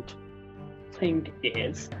important thing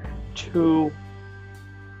is to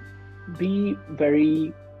be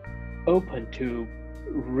very open to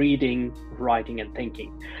reading, writing, and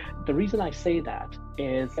thinking. The reason I say that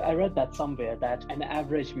is I read that somewhere that an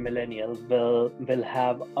average millennial will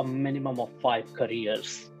have a minimum of 5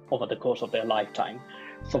 careers over the course of their lifetime.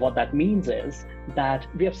 So what that means is that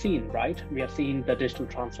we have seen the digital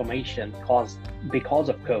transformation because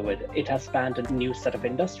of COVID. It has spanned a new set of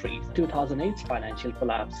industries. 2008's financial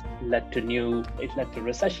collapse led to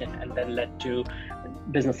recession, and then led to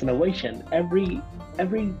business innovation. Every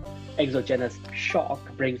exogenous shock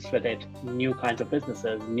brings with it new kinds of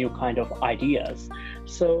businesses, new kind of ideas.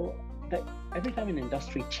 So every time an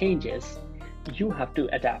industry changes, you have to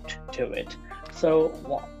adapt to it. So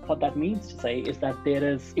what that means to say is that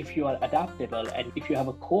if you are adaptable, and if you have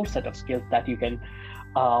a core set of skills that you can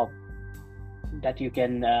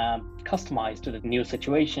customize to the new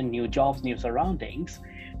situation, new jobs, new surroundings,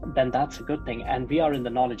 then that's a good thing. And we are in the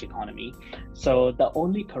knowledge economy. So the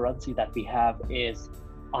only currency that we have is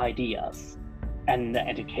ideas and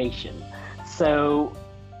education. So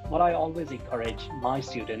what I always encourage my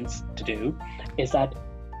students to do is that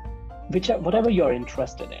whatever you're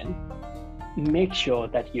interested in, make sure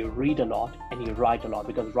that you read a lot and you write a lot,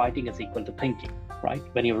 because writing is equal to thinking, right?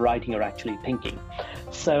 When you're writing, you're actually thinking.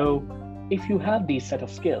 So if you have these set of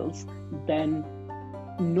skills, then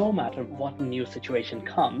no matter what new situation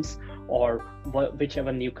comes, or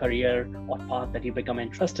whichever new career or path that you become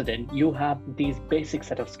interested in, you have these basic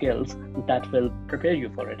set of skills that will prepare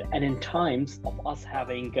you for it. And in times of us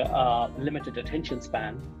having a limited attention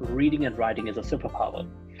span, reading and writing is a superpower,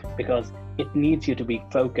 because it needs you to be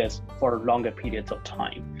focused for longer periods of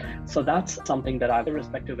time. So that's something that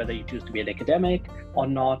irrespective of whether you choose to be an academic or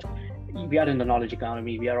not, we are in the knowledge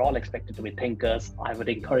economy. We are all expected to be thinkers. I would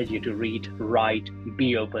encourage you to read, write,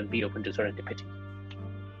 be open to serendipity.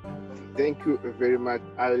 Thank you very much.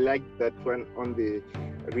 I like that one on the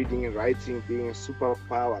reading and writing being a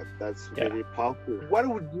superpower. That's very powerful. What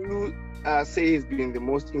would you say has been the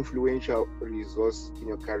most influential resource in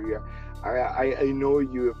your career? I know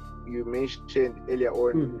you mentioned earlier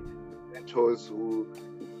on mentors who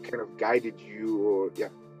kind of guided you,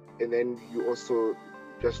 and then you also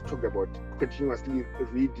just talked about continuously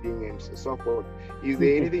reading and so forth. Is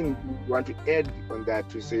there anything you want to add on that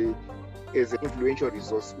to say is an influential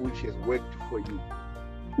resource which has worked for you?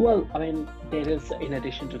 Well, I mean, there is, in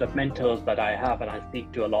addition to the mentors that I have, and I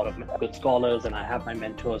speak to a lot of good scholars, and I have my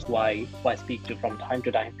mentors who I speak to from time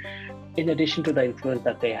to time. In addition to the influence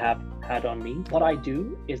that they have had on me, what I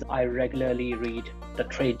do is I regularly read the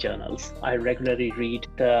trade journals. I regularly read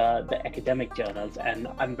the academic journals, and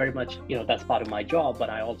I'm very much, that's part of my job, but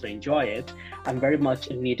I also enjoy it. I'm very much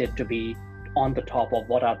needed to be on the top of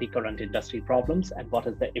what are the current industry problems and what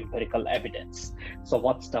is the empirical evidence. So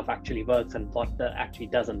what stuff actually works and what actually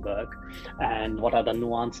doesn't work, and what are the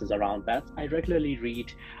nuances around that. I regularly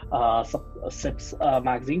read SIPS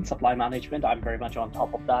magazine, Supply Management. I'm very much on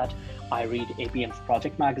top of that. I read APM's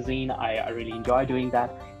Project Magazine. I really enjoy doing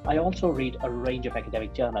that. I also read a range of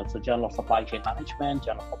academic journals, the Journal of Supply Chain Management,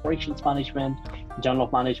 Journal of Operations Management, Journal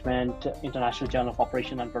of Management, International Journal of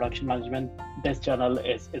Operation and Production Management. This journal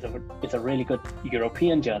is a really good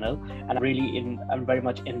European journal, and I'm very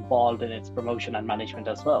much involved in its promotion and management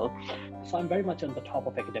as well. So I'm very much on the top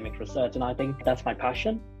of academic research, and I think that's my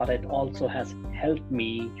passion, but it also has helped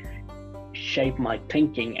me shape my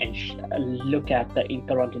thinking and look at the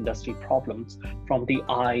current industry problems from the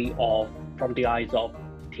eyes of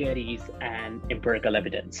theories and empirical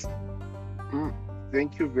evidence.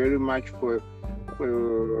 Thank you very much for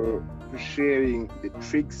sharing the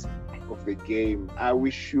tricks of the game. I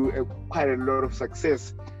wish you quite a lot of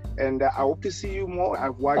success, and I hope to see you more.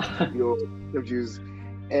 I've watched your interviews,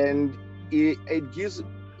 and it gives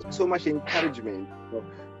so much encouragement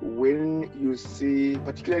when you see,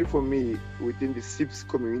 particularly for me, within the SIPS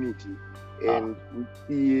community, and we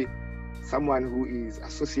see someone who is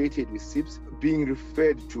associated with SIPS being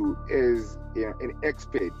referred to as an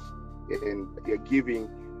expert, and you're giving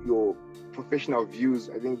your professional views.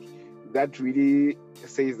 I think that really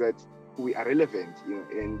says that we are relevant,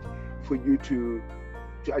 and for you to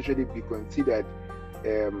actually be considered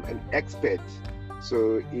an expert.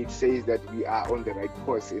 So it says that we are on the right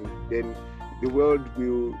course, and then the world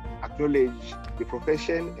will acknowledge the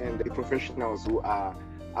profession and the professionals who are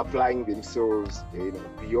applying themselves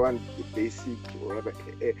beyond the basic or rather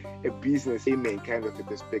a business aiming kind of a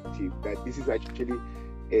perspective, that this is actually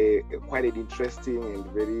quite an interesting and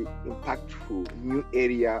very impactful new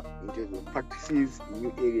area in terms of practices,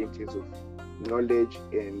 new area in terms of knowledge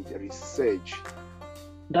and research.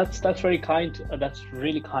 That's very kind. That's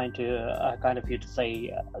really kind of you to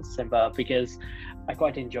say, Simba, because I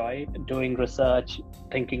quite enjoy doing research,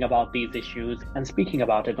 thinking about these issues and speaking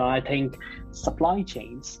about it. And I think supply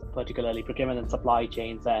chains, particularly procurement and supply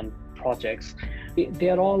chains and projects, they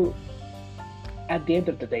are all, at the end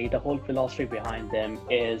of the day, the whole philosophy behind them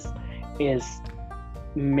is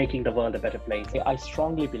making the world a better place. I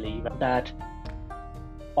strongly believe that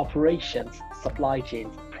operations, supply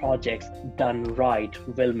chains, projects done right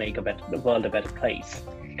will make the world a better place.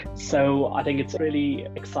 So I think it's really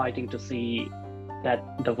exciting to see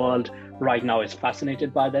that the world right now is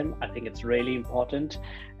fascinated by them. I think it's really important.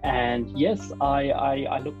 And yes,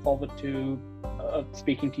 I look forward to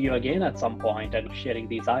speaking to you again at some point and sharing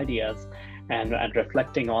these ideas and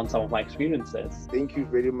reflecting on some of my experiences. Thank you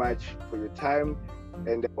very much for your time,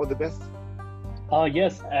 and all the best.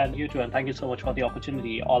 Yes, and you too, and thank you so much for the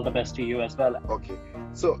opportunity. All the best to you as well. Okay,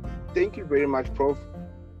 so thank you very much, Prof.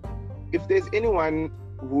 If there's anyone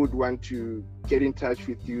who would want to get in touch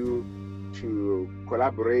with you to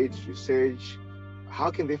collaborate, research,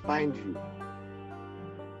 how can they find you?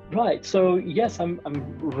 Right. So yes, I'm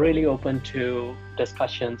really open to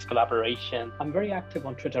discussions, collaboration. I'm very active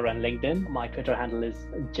on Twitter and LinkedIn. My Twitter handle is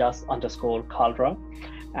just_Kalra,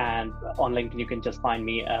 and on LinkedIn you can just find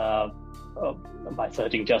me by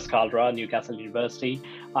searching Just Kalra, Newcastle University.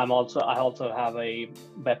 I also have a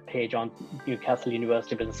web page on Newcastle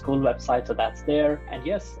University Business School website, so that's there. And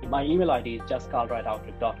yes, my email ID is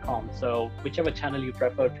justkalra@outlook.com. So whichever channel you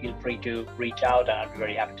prefer, feel free to reach out, and I'd be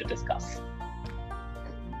very happy to discuss.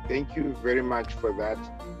 Thank you very much for that.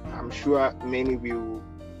 I'm sure many will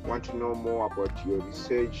want to know more about your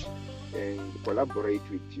research and collaborate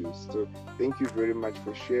with you. So thank you very much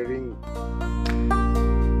for sharing.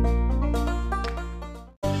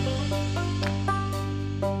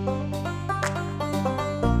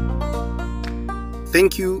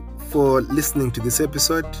 Thank you for listening to this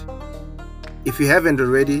episode. If you haven't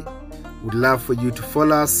already, We'd love for you to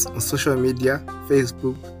follow us on social media,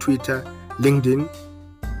 Facebook, Twitter, LinkedIn,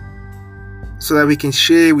 so that we can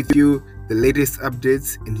share with you the latest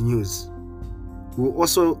updates and news. We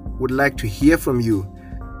also would like to hear from you,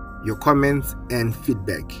 your comments and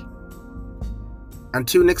feedback.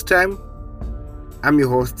 Until next time, I'm your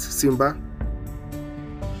host, Simba.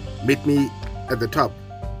 Meet me at the top.